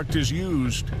product is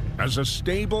used as a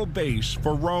stable base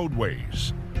for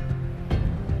roadways.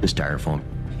 The styrofoam,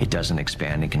 it doesn't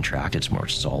expand and contract, it's more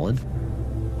solid.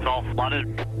 It's all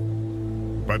flooded.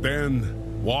 But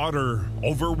then water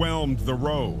overwhelmed the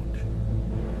road.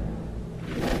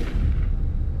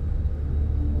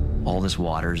 All this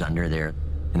water's under there,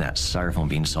 and that styrofoam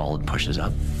being solid pushes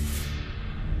up.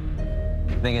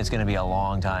 I think it's gonna be a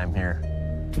long time here.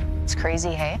 It's crazy,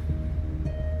 hey?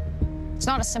 It's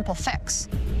not a simple fix.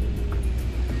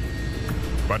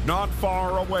 But not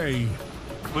far away.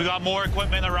 We got more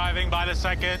equipment arriving by the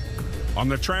second. On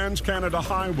the Trans-Canada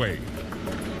Highway.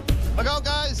 Look out,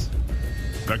 guys!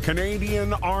 The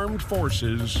Canadian Armed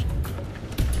Forces.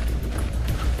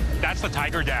 That's the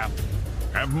Tiger Dam.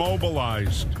 Have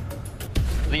mobilized.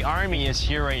 The Army is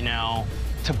here right now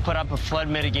to put up a flood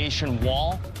mitigation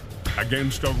wall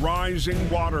against a rising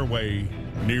waterway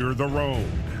near the road.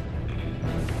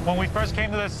 When we first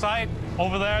came to this site,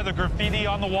 over there, the graffiti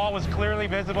on the wall was clearly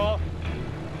visible.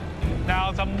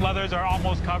 Now some leathers are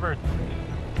almost covered.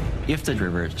 If the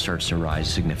river starts to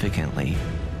rise significantly,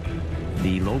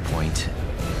 the low point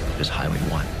is Highway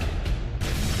 1.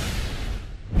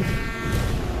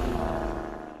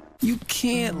 You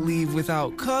can't leave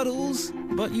without cuddles,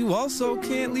 but you also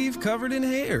can't leave covered in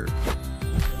hair.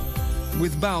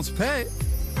 With Bounce Pet,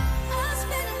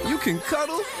 you can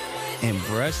cuddle and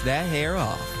brush that hair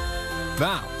off.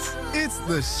 Bounce, it's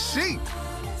the sheet.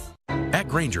 At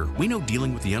Grainger, we know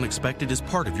dealing with the unexpected is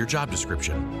part of your job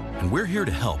description, and we're here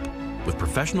to help with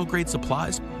professional-grade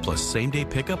supplies, plus same-day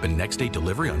pickup and next-day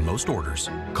delivery on most orders.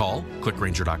 Call, click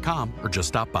Grainger.com, or just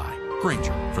stop by.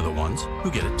 Grainger, for the ones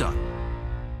who get it done.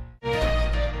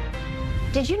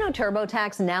 Did you know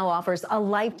TurboTax now offers a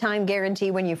lifetime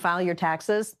guarantee when you file your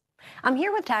taxes? I'm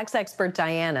here with tax expert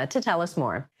Diana to tell us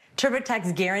more.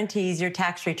 TurboTax guarantees your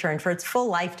tax return for its full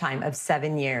lifetime of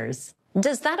 7 years.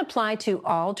 Does that apply to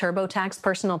all TurboTax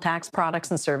personal tax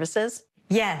products and services?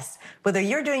 Yes, whether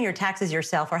you're doing your taxes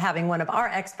yourself or having one of our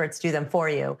experts do them for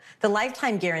you, the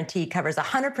lifetime guarantee covers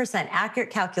 100% accurate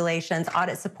calculations,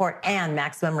 audit support, and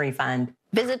maximum refund.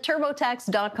 Visit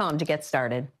TurboTax.com to get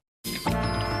started.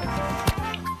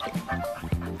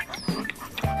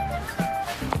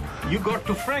 You got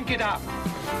to frank it up.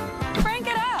 Crank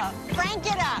it up! Crank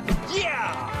it up!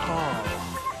 Yeah!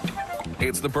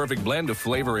 It's the perfect blend of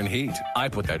flavor and heat. I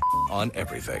put that on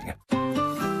everything.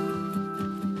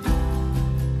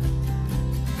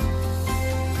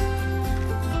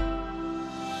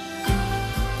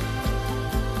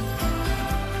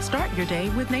 Start your day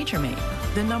with Nature Made,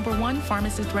 the #1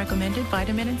 pharmacist-recommended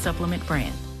vitamin and supplement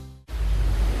brand.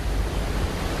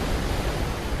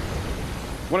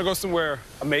 Want to go somewhere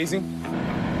amazing?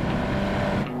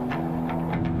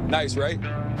 Nice, right?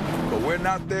 But we're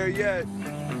not there yet.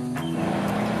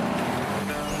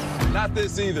 Not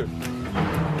this either.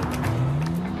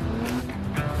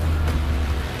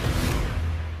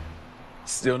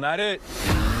 Still not it.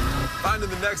 Finding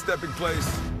the next epic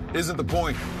place isn't the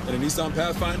point. And a Nissan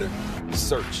Pathfinder,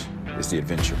 search is the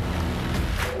adventure.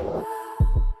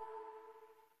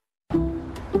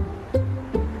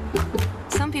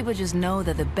 Some people just know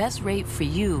that the best rate for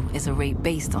you is a rate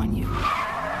based on you.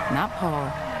 Not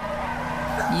Paul.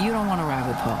 You don't want to ride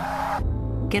with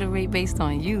Paul. Get a rate based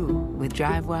on you with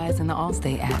DriveWise and the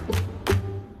Allstate app.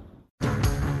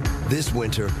 This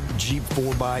winter, Jeep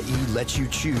 4xe lets you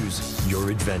choose your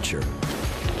adventure.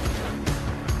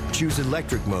 Choose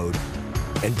electric mode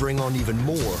and bring on even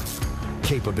more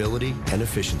capability and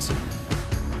efficiency.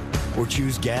 Or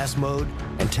choose gas mode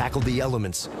and tackle the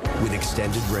elements with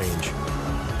extended range.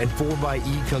 And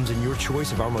 4xe comes in your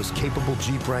choice of our most capable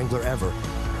Jeep Wrangler ever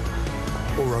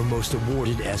or our most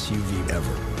awarded SUV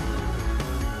ever.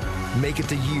 Make it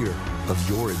the year of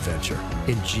your adventure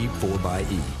in Jeep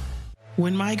 4xe.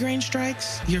 When migraine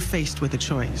strikes, you're faced with a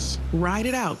choice. Ride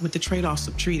it out with the trade-offs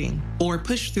of treating, or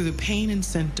push through the pain and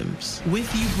symptoms. With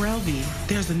Ubrelvy,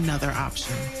 there's another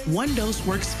option. One dose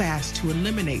works fast to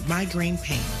eliminate migraine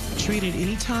pain. Treat it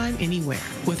anytime, anywhere,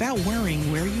 without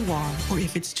worrying where you are or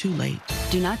if it's too late.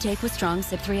 Do not take with strong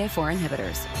CYP3A4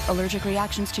 inhibitors. Allergic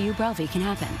reactions to Ubrelvy can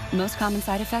happen. Most common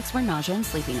side effects were nausea and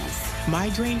sleepiness.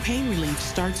 Migraine pain relief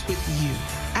starts with you.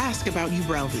 Ask about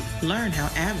Ubrelvy. Learn how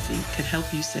AbbVie can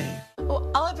help you save. Oh,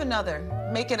 I'll have another.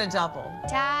 Make it a double.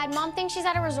 Dad, Mom thinks she's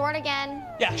at a resort again.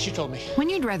 Yeah, she told me. When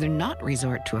you'd rather not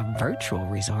resort to a virtual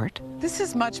resort, This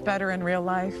is much better in real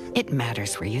life. it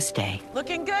matters where you stay.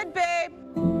 Looking good, babe.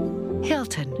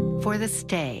 Hilton, for the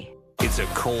stay. It's a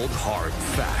cold, hard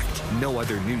fact. No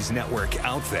other news network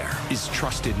out there is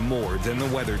trusted more than the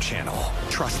Weather Channel.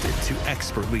 Trusted to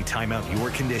expertly time out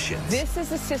your conditions. This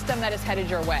is a system that is headed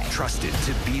your way. Trusted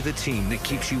to be the team that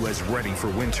keeps you as ready for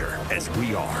winter as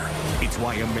we are. It's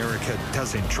why America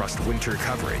doesn't trust winter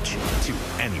coverage to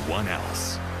anyone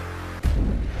else.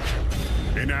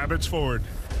 In Abbotsford,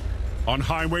 on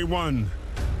Highway 1,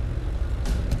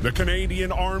 the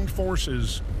Canadian Armed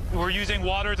Forces We're using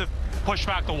water to push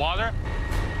back the water.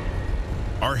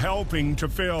 Are helping to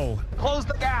fill Close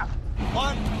the gap.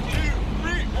 1, 2,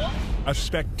 3, 4. a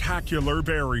spectacular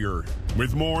barrier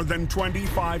with more than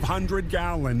 2,500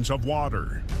 gallons of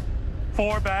water.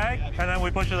 4 bag, and then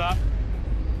we push it up.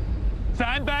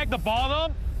 Sandbag the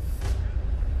bottom.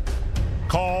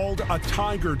 Called a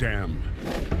Tiger Dam,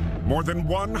 more than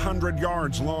 100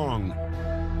 yards long.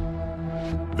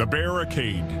 The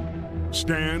barricade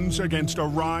stands against a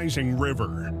rising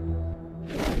river.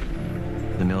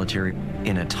 The military,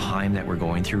 in a time that we're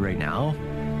going through right now,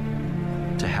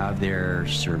 to have their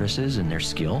services and their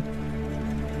skill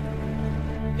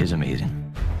is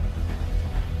amazing.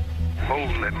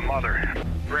 Holy mother.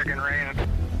 Friggin' rain.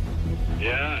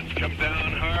 Yeah, it's come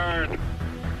down hard.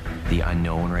 The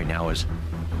unknown right now is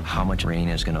how much rain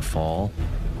is going to fall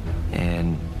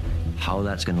and how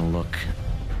that's going to look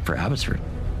for Abbotsford.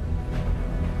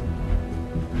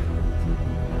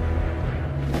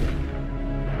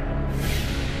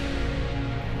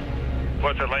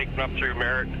 What's it like up through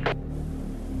Merritt?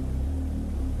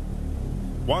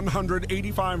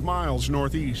 185 miles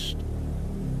northeast.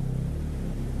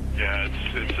 Yeah,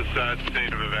 it's a sad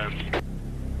state of events.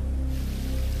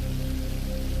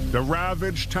 The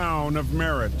ravaged town of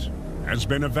Merritt has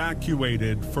been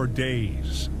evacuated for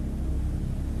days.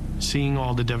 Seeing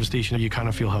all the devastation, you kind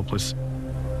of feel helpless.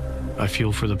 I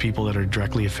feel for the people that are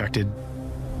directly affected.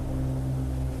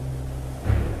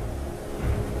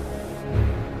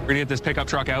 We're gonna get this pickup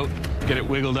truck out, get it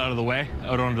wiggled out of the way,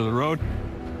 out onto the road.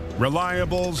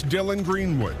 Reliable's Dylan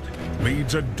Greenwood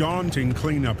leads a daunting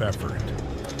cleanup effort.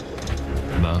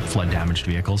 The flood-damaged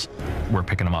vehicles, we're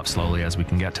picking them up slowly as we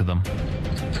can get to them.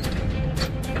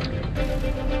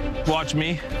 Watch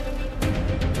me.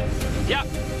 Yeah.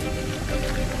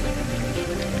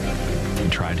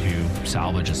 And try to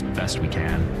salvage as best we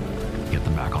can, get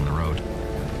them back on the road.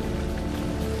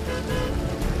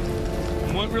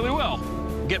 Went really well.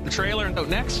 Get the trailer out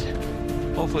next.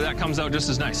 Hopefully that comes out just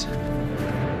as nice.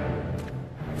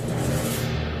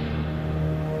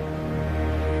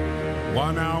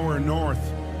 One hour north.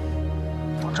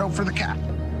 Watch out for the cat.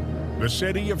 The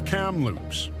city of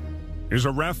Kamloops is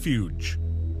a refuge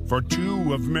for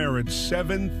 2 of Merritt's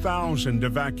 7,000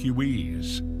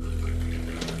 evacuees.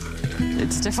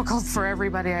 It's difficult for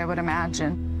everybody, I would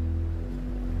imagine.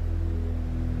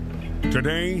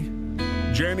 Today,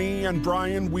 Jenny and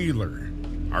Brian Wheeler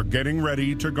are getting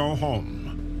ready to go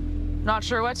home. Not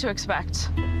sure what to expect.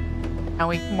 Now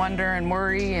we wonder and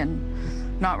worry and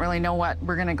not really know what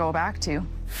we're going to go back to.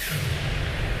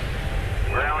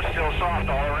 Ground's still soft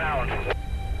all around.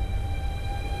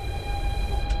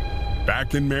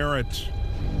 Back in Merritt.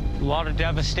 A lot of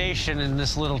devastation in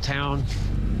this little town.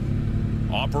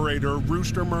 Operator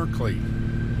Rooster Merkley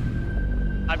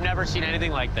I've never seen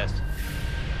anything like this.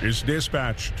 is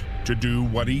dispatched to do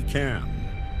what he can.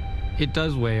 It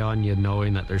does weigh on you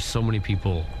knowing that there's so many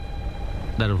people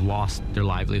that have lost their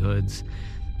livelihoods,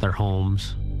 their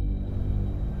homes.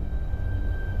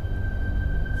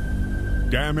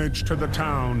 Damage to the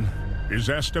town is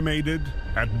estimated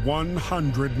at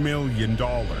 $100 million.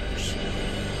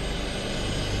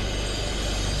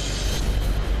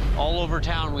 All over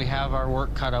town, we have our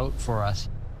work cut out for us.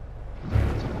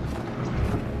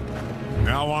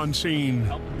 Now on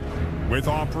scene with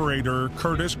operator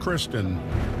Curtis Kristen.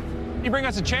 You bring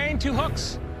us a chain, 2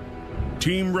 hooks.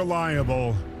 Team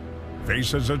Reliable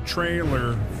faces a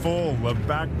trailer full of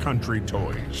backcountry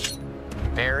toys.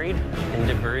 Buried in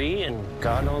debris and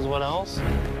God knows what else.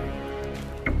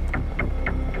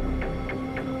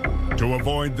 To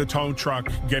avoid the tow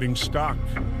truck getting stuck,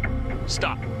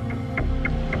 Stop.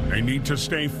 they need to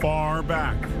stay far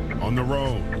back on the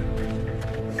road.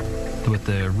 With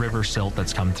the river silt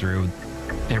that's come through,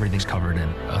 everything's covered in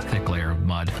a thick layer of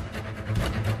mud.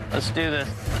 Let's do this.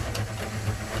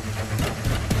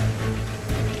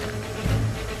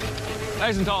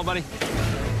 Nice and tall, buddy.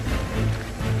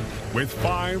 With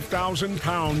 5,000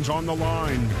 pounds on the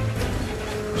line,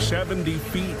 70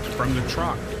 feet from the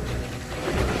truck.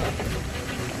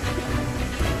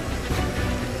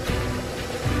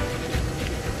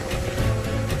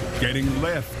 Getting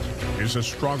lift is a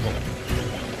struggle.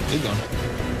 Keep going.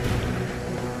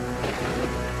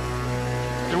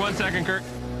 Here 1 second, Kurt.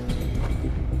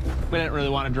 We didn't really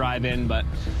want to drive in, but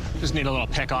just need a little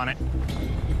pick on it.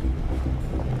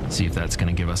 See if that's going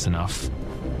to give us enough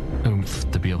oomph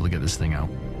to be able to get this thing out.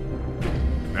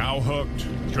 Now hooked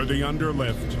to the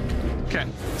underlift. Okay,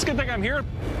 it's a good thing I'm here.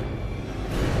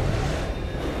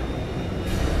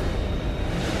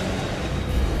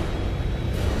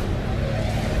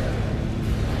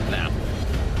 Now.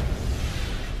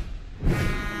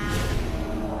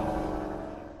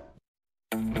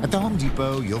 At the Home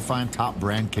Depot, you'll find top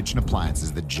brand kitchen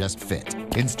appliances that just fit,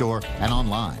 in-store and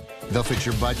online. They'll fit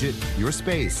your budget, your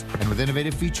space, and with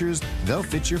innovative features, they'll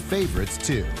fit your favorites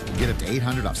too. Get up to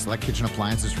 $800 off select kitchen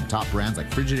appliances from top brands like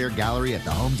Frigidaire Gallery at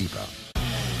the Home Depot.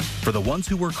 For the ones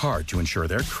who work hard to ensure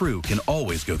their crew can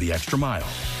always go the extra mile,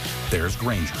 there's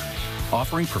Grainger,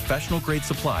 offering professional-grade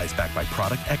supplies backed by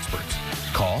product experts.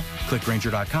 Call, click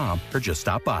Grainger.com, or just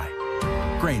stop by.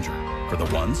 Grainger, for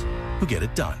the ones who get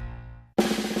it done.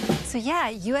 So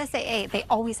yeah, USAA, they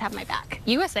always have my back.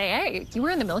 USAA? You were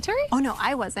in the military? Oh no,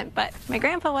 I wasn't, but my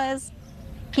grandpa was.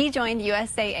 He joined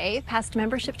USAA, passed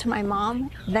membership to my mom,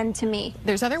 then to me.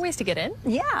 There's other ways to get in?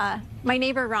 Yeah. My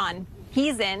neighbor Ron,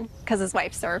 he's in because his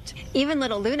wife served. Even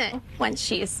little Luna, once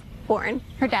she's born,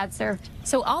 her dad served.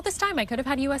 So all this time I could have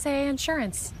had USAA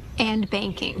insurance. And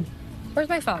banking. Where's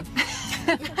my phone?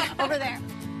 Over there.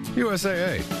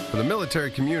 USAA, for the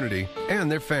military community and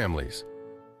their families.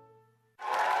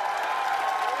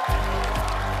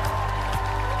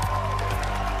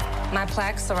 My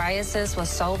plaque psoriasis was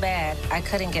so bad, I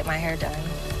couldn't get my hair done.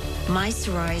 My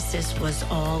psoriasis was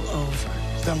all over.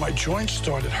 Then my joints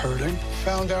started hurting.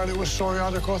 Found out it was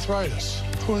psoriatic arthritis.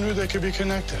 Who knew they could be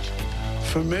connected?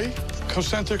 For me,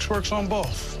 Cosentyx works on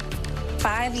both.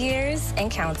 5 years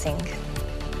and counting.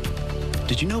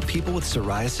 Did you know people with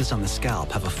psoriasis on the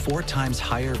scalp have a 4 times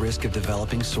higher risk of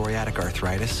developing psoriatic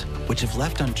arthritis, which if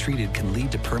left untreated can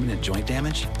lead to permanent joint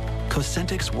damage?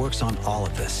 Cosentyx works on all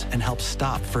of this and helps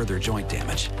stop further joint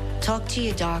damage. Talk to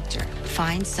your doctor.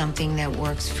 Find something that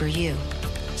works for you.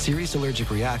 Serious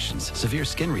allergic reactions, severe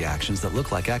skin reactions that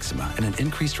look like eczema, and an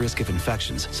increased risk of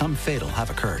infections, some fatal, have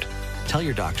occurred. Tell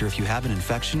your doctor if you have an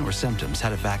infection or symptoms,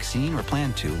 had a vaccine or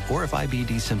plan to, or if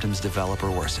IBD symptoms develop or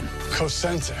worsen.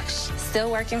 Cosentyx.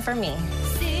 Still working for me.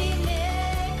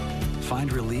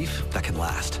 Find relief that can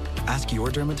last. Ask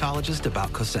your dermatologist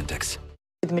about Cosentyx.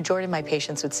 The majority of my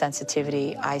patients with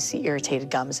sensitivity, I see irritated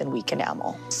gums and weak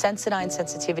enamel. Sensodyne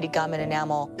sensitivity gum and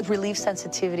enamel relief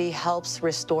sensitivity helps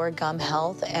restore gum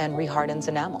health and rehardens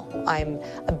enamel. I'm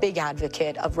a big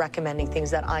advocate of recommending things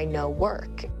that I know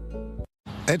work.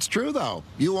 It's true, though.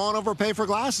 You won't overpay for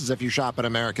glasses if you shop at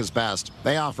America's Best.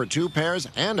 They offer 2 pairs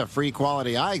and a free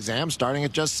quality eye exam starting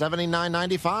at just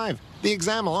 $79.95. The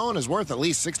exam alone is worth at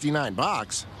least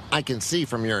 $69. I can see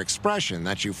from your expression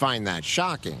that you find that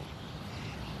shocking.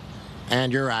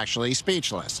 And you're actually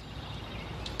speechless.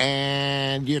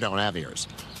 And you don't have ears.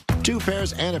 2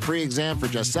 pairs and a free exam for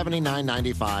just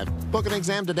 $79.95. Book an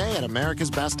exam today at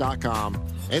americasbest.com.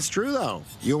 It's true, though.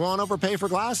 You won't overpay for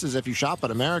glasses if you shop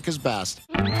at America's Best.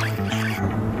 Hey,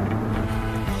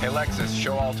 Lexus,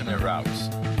 show alternate routes.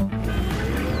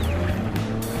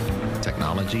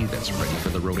 Technology that's ready for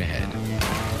the road ahead.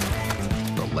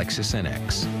 The Lexus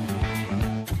NX.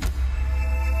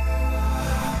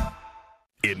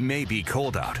 It may be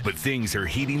cold out, but things are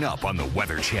heating up on the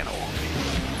Weather Channel.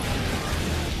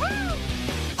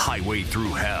 Highway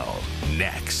Through Hell,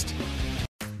 next.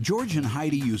 George and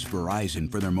Heidi use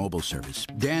Verizon for their mobile service.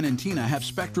 Dan and Tina have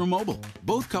Spectrum Mobile.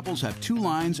 Both couples have 2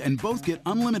 lines and both get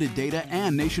unlimited data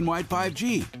and nationwide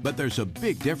 5G. But there's a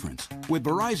big difference. With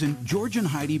Verizon, George and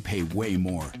Heidi pay way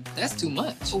more. That's too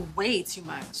much. Way too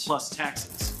much. Plus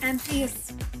taxes. And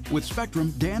fees. With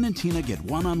Spectrum, Dan and Tina get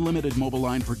 1 unlimited mobile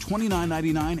line for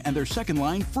 $29.99 and their second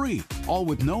line free. All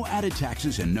with no added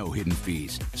taxes and no hidden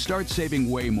fees. Start saving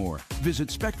way more. Visit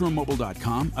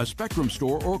SpectrumMobile.com, a Spectrum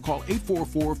store, or call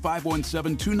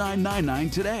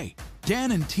 844-517-2999 today.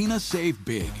 Dan and Tina save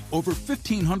big. Over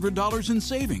 $1,500 in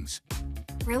savings.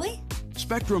 Really?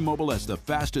 Spectrum Mobile has the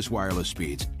fastest wireless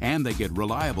speeds, and they get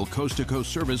reliable coast-to-coast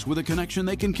service with a connection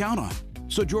they can count on.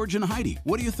 So George and Heidi,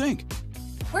 what do you think?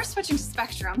 We're switching to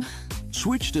Spectrum.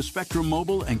 Switch to Spectrum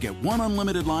Mobile and get 1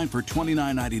 unlimited line for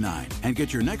 $29.99 and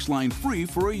get your next line free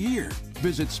for a year.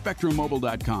 Visit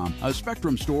SpectrumMobile.com, a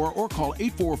Spectrum store, or call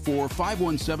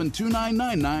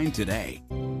 844-517-2999 today.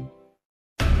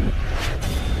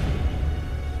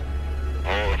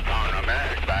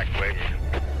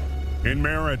 In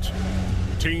Merritt,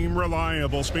 Team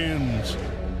Reliable spins.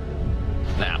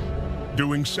 Now.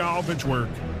 Doing salvage work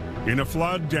in a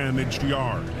flood-damaged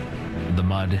yard. The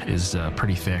mud is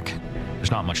pretty thick. There's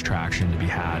not much traction to be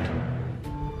had.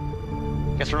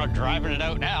 Guess we're not driving it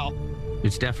out now.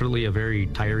 It's definitely a very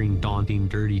tiring, daunting,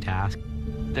 dirty task.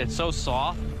 It's so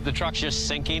soft, the truck's just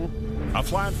sinking. A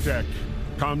flat deck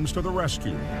comes to the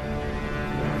rescue.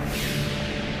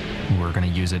 We're going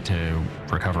to use it to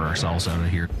recover ourselves out of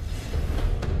here.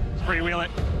 Freewheel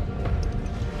it.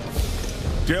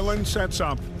 Dylan sets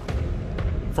up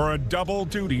for a double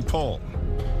duty pull.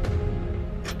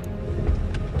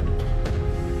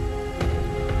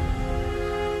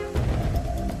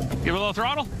 Give it a little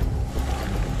throttle.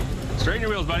 Straighten your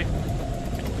wheels, buddy.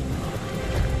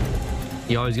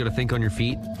 You always got to think on your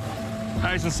feet.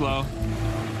 Nice and slow.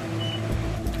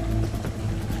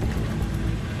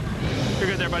 You're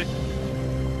good there, buddy.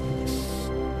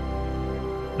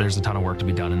 There's a ton of work to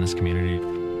be done in this community.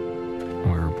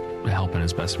 We're helping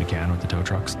as best we can with the tow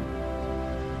trucks.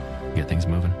 Get things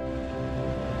moving.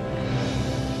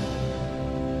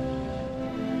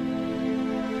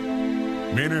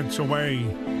 Minutes away,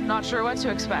 Not sure what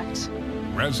to expect.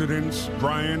 residents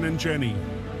Brian and Jenny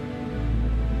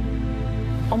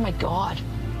Oh my God.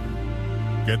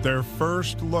 get their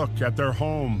first look at their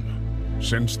home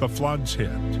since the floods hit.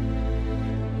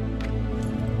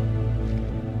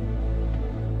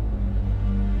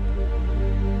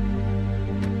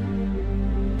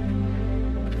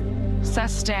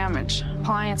 Assessed damage.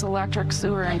 Appliance, electric,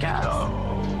 sewer, and gas.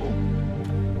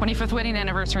 25th wedding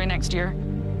anniversary next year.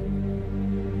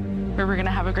 Where we're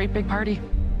gonna have a great big party.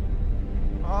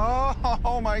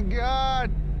 Oh my God.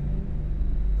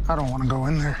 I don't want to go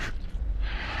in there.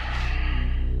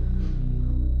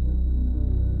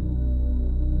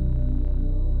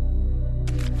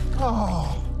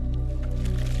 Oh.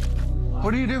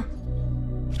 What do you do?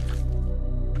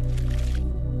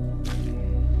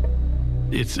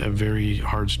 It's a very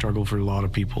hard struggle for a lot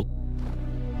of people.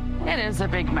 It is a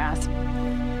big mess,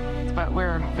 but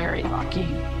we're very lucky.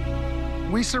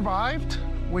 We survived.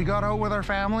 We got out with our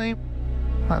family.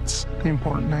 That's the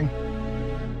important thing.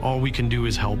 All we can do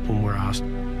is help when we're asked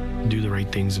to do the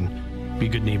right things and be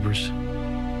good neighbors.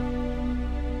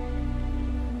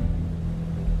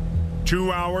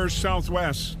 2 hours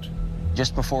southwest.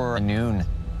 Just before noon,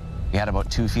 we had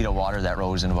about 2 feet of water that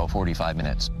rose in about 45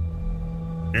 minutes.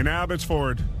 In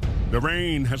Abbotsford, the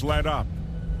rain has let up.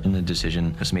 And the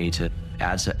decision was made to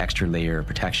add an extra layer of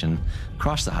protection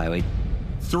across the highway.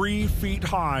 3 feet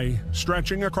high,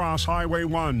 stretching across Highway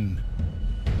 1.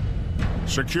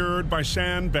 Secured by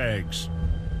sandbags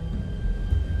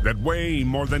that weigh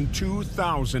more than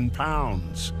 2,000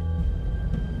 pounds.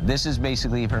 This is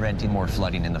basically preventing more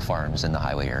flooding in the farms in the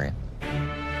highway area.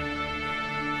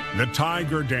 The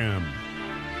Tiger Dam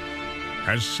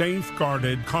has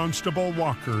safeguarded Constable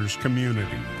Walker's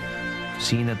community.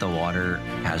 Seeing that the water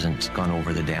hasn't gone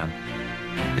over the dam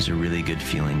is a really good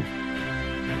feeling.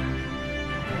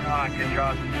 Good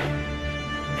job.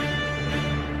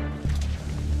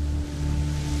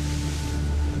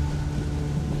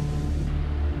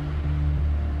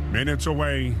 Minutes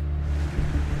away.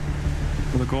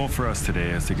 Well, the goal for us today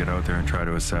is to get out there and try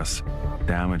to assess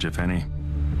damage, if any.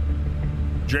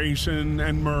 Jason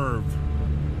and Merv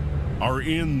are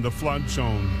in the flood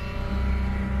zone.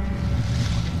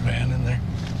 Man in there.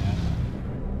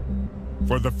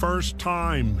 For the first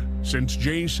time since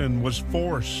Jason was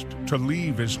forced to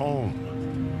leave his home.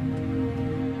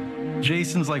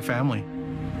 Jason's like family.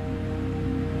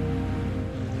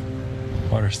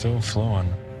 Water's still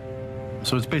flowing.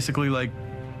 So it's basically like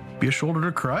be a shoulder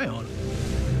to cry on.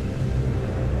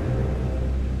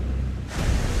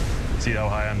 See how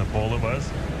high on the pole it was?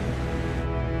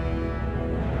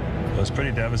 It was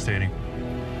pretty devastating.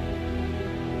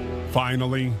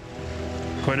 Finally,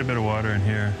 quite a bit of water in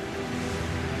here.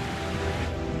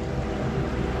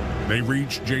 They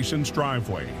reach Jason's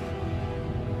driveway.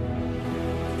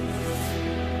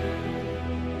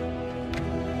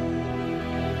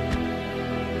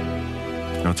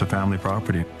 You know, it's a family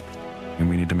property, and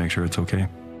we need to make sure it's okay.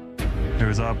 It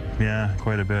was up, yeah,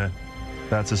 quite a bit.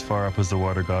 That's as far up as the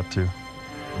water got to.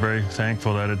 Very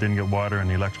thankful that it didn't get water in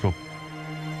the electrical.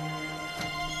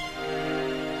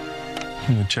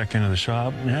 I'm check into the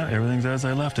shop. Yeah, everything's as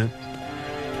I left it.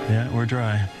 Yeah, we're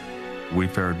dry. We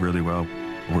fared really well.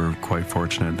 We're quite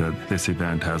fortunate that this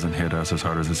event hasn't hit us as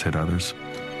hard as it's hit others.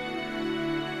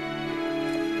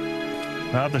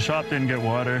 Well, the shop didn't get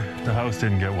water. The house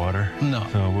didn't get water. No.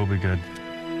 So we'll be good.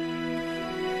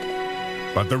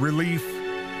 But the relief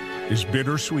is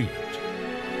bittersweet.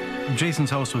 Jason's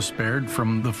house was spared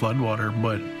from the floodwater,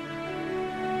 but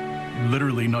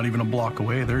literally not even a block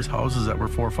away, there's houses that were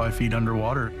 4 or 5 feet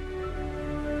underwater.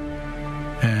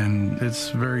 And it's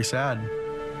very sad.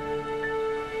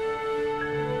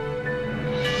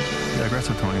 The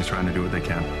Aggressive 20 is trying to do what they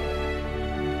can.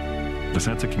 The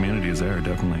sense of community is there,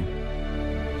 definitely.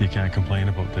 You can't complain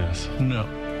about this. No.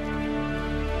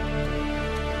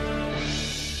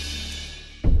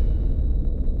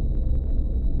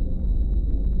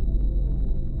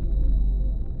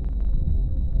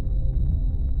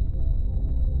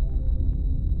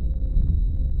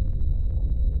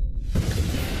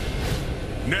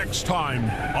 Next time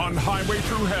on Highway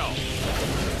Through Hell.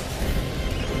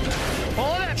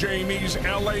 Hold it! Jamie's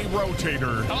LA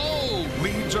rotator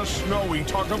leads a snowy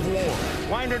tug of war.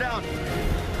 Wind her down.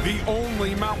 The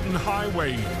only mountain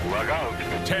highway. Look out.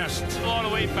 Tests. A lot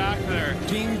of weight back there.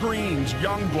 Team Green's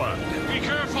Youngblood. Be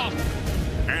careful.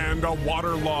 And a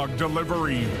waterlogged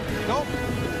delivery. Nope.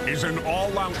 Is an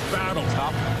all-out battle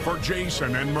for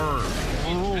Jason and Merv.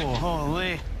 Ooh,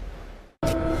 holy.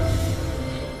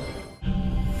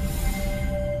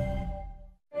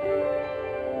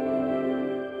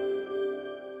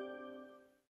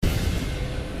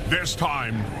 This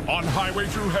time on Highway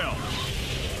Through Hell.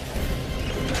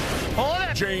 Hold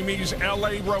it! Jamie's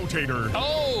LA rotator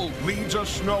leads a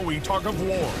snowy tug of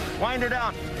war. Wind her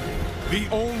down. The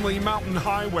only mountain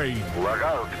highway. Look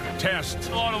out. Tests.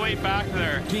 A lot of weight back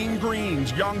there. Team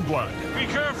Green's Youngblood. Be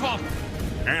careful.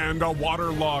 And a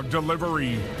waterlogged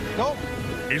delivery. Nope.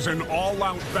 Is an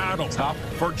all-out battle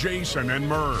for Jason and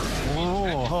Merv.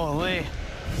 Ooh, holy.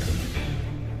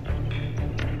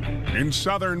 In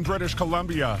southern British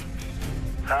Columbia.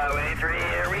 Highway 3,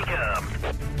 here we come.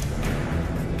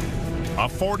 A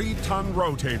 40-ton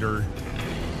rotator.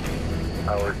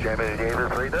 That was Jamie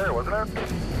Davis right there, wasn't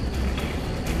it?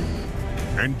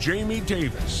 And Jamie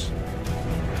Davis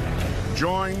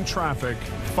joined traffic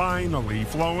finally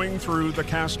flowing through the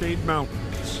Cascade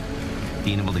Mountains.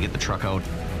 Being able to get the truck out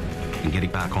and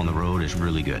getting back on the road is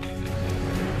really good.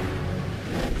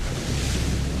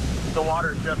 The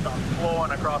water's just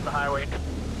flowing across the highway.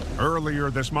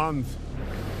 Earlier this month,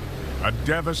 a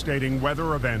devastating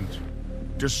weather event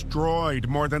destroyed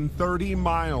more than 30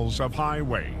 miles of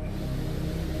highway.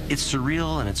 It's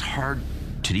surreal and it's hard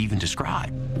to even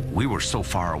describe. We were so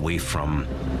far away from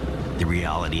the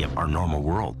reality of our normal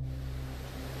world.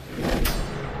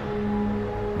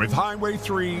 With Highway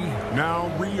 3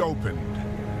 now reopened,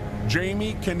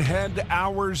 Jamie can head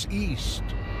hours east.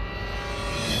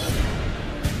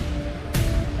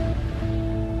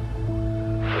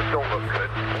 Don't look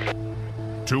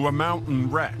good. To a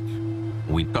mountain wreck.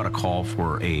 We got a call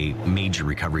for a major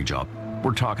recovery job.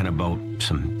 We're talking about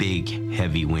some big,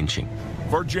 heavy winching.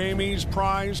 For Jamie's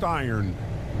prized iron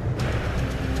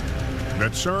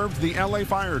that served the LA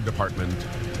Fire Department.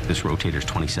 This rotator's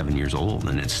 27 years old,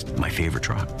 and it's my favorite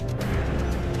truck.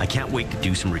 I can't wait to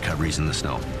do some recoveries in the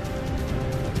snow.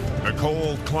 The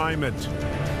cold climate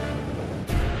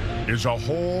is a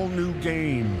whole new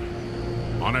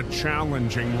game on a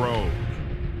challenging road.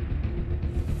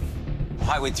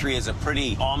 Highway 3 is a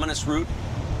pretty ominous route.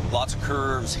 Lots of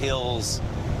curves, hills,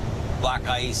 black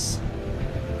ice.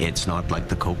 It's not like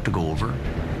the Coke to go over,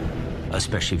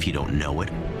 especially if you don't know it.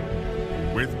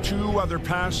 With 2 other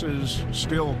passes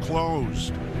still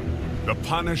closed, the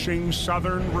punishing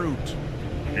southern route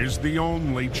is the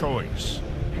only choice.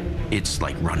 It's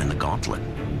like running the gauntlet.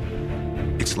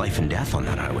 It's life and death on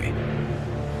that highway.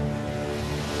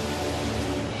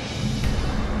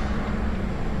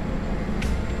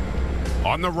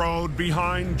 On the road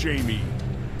behind Jamie,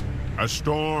 a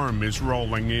storm is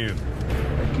rolling in.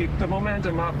 Keep the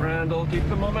momentum up, Randall. Keep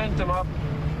the momentum up.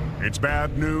 It's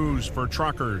bad news for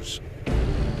truckers.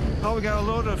 Oh, we got a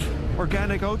load of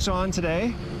organic oats on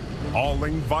today.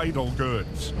 Hauling vital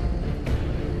goods.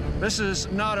 This is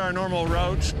not our normal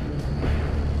route.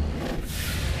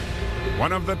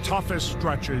 One of the toughest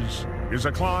stretches is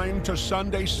a climb to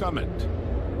Sunday Summit,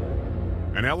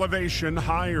 an elevation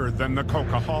higher than the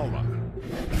Coquihalla.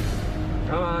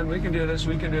 Come on, we can do this,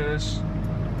 we can do this.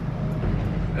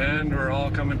 And we're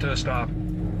all coming to a stop.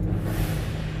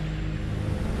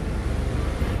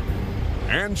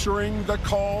 Answering the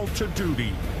call to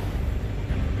duty.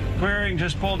 Clearing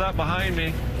just pulled up behind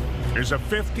me. Is a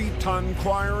 50-ton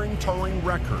quiring towing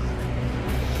wrecker.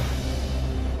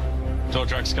 Tow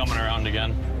truck's coming around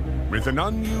again. With an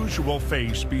unusual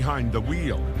face behind the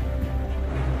wheel.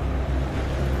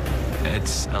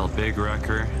 It's a big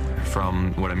wrecker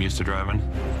from what I'm used to driving.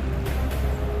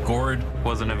 Gourd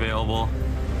wasn't available.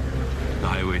 The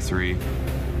Highway 3.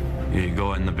 You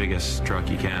go in the biggest truck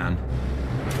you can.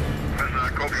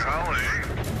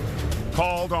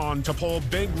 Called on to pull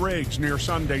big rigs near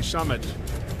Sunday Summit.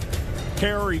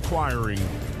 Kerry Quiring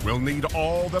will need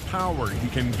all the power he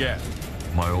can get.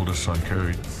 My oldest son,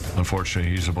 Kerry,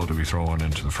 unfortunately, he's about to be thrown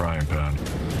into the frying pan.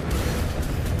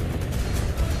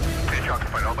 Hey, Chuck,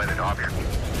 find out by the top here.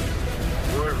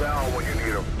 Where's Val when you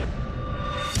need him?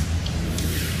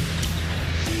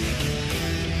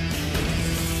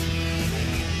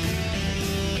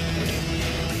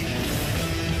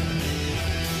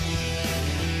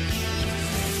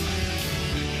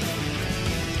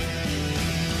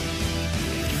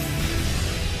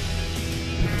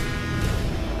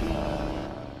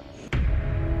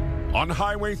 On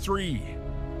Highway 3.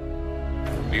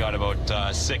 We got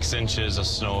about 6 inches of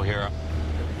snow here.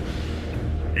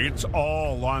 It's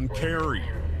all on Carey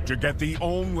to get the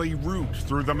only route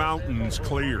through the mountains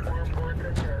cleared.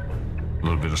 A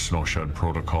little bit of snow shed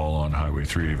protocol on Highway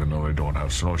 3, even though they don't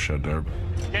have snow shed there.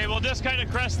 Okay, we'll just kind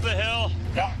of crest the hill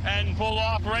and pull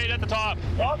off right at the top.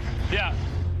 Yeah.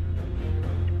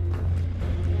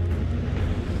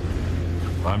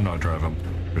 I'm not driving,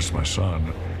 it's my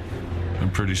son. I'm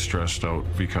pretty stressed out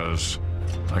because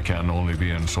I can only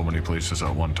be in so many places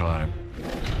at one time.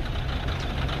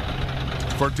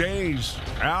 For days,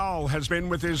 Al has been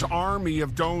with his army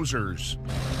of dozers,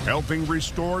 helping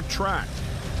restore track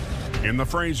in the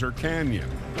Fraser Canyon.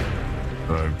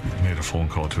 I made a phone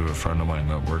call to a friend of mine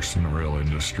that works in the rail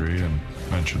industry and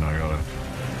mentioned I got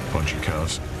a bunch of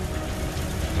cats.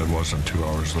 It wasn't 2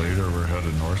 hours later, we're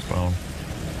headed northbound.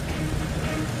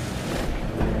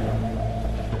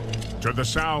 To the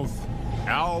south,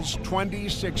 Al's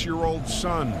 26-year-old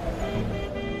son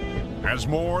has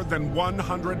more than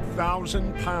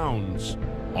 100,000 pounds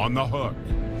on the hook.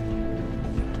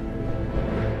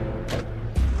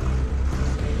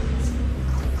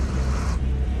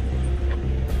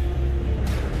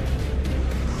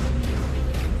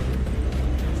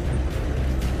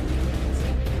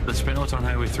 The spinouts on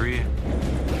Highway 3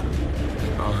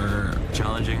 are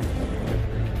challenging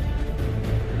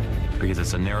because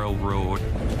it's a narrow road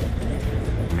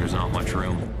and there's not much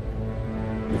room.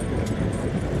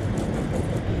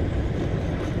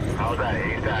 How's that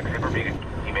ASAC Super Beacon?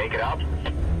 Can you make it up?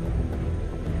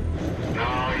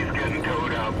 No, he's getting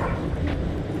towed up.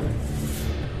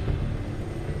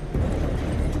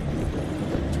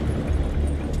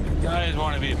 Guys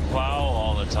want to be plow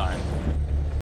all the time.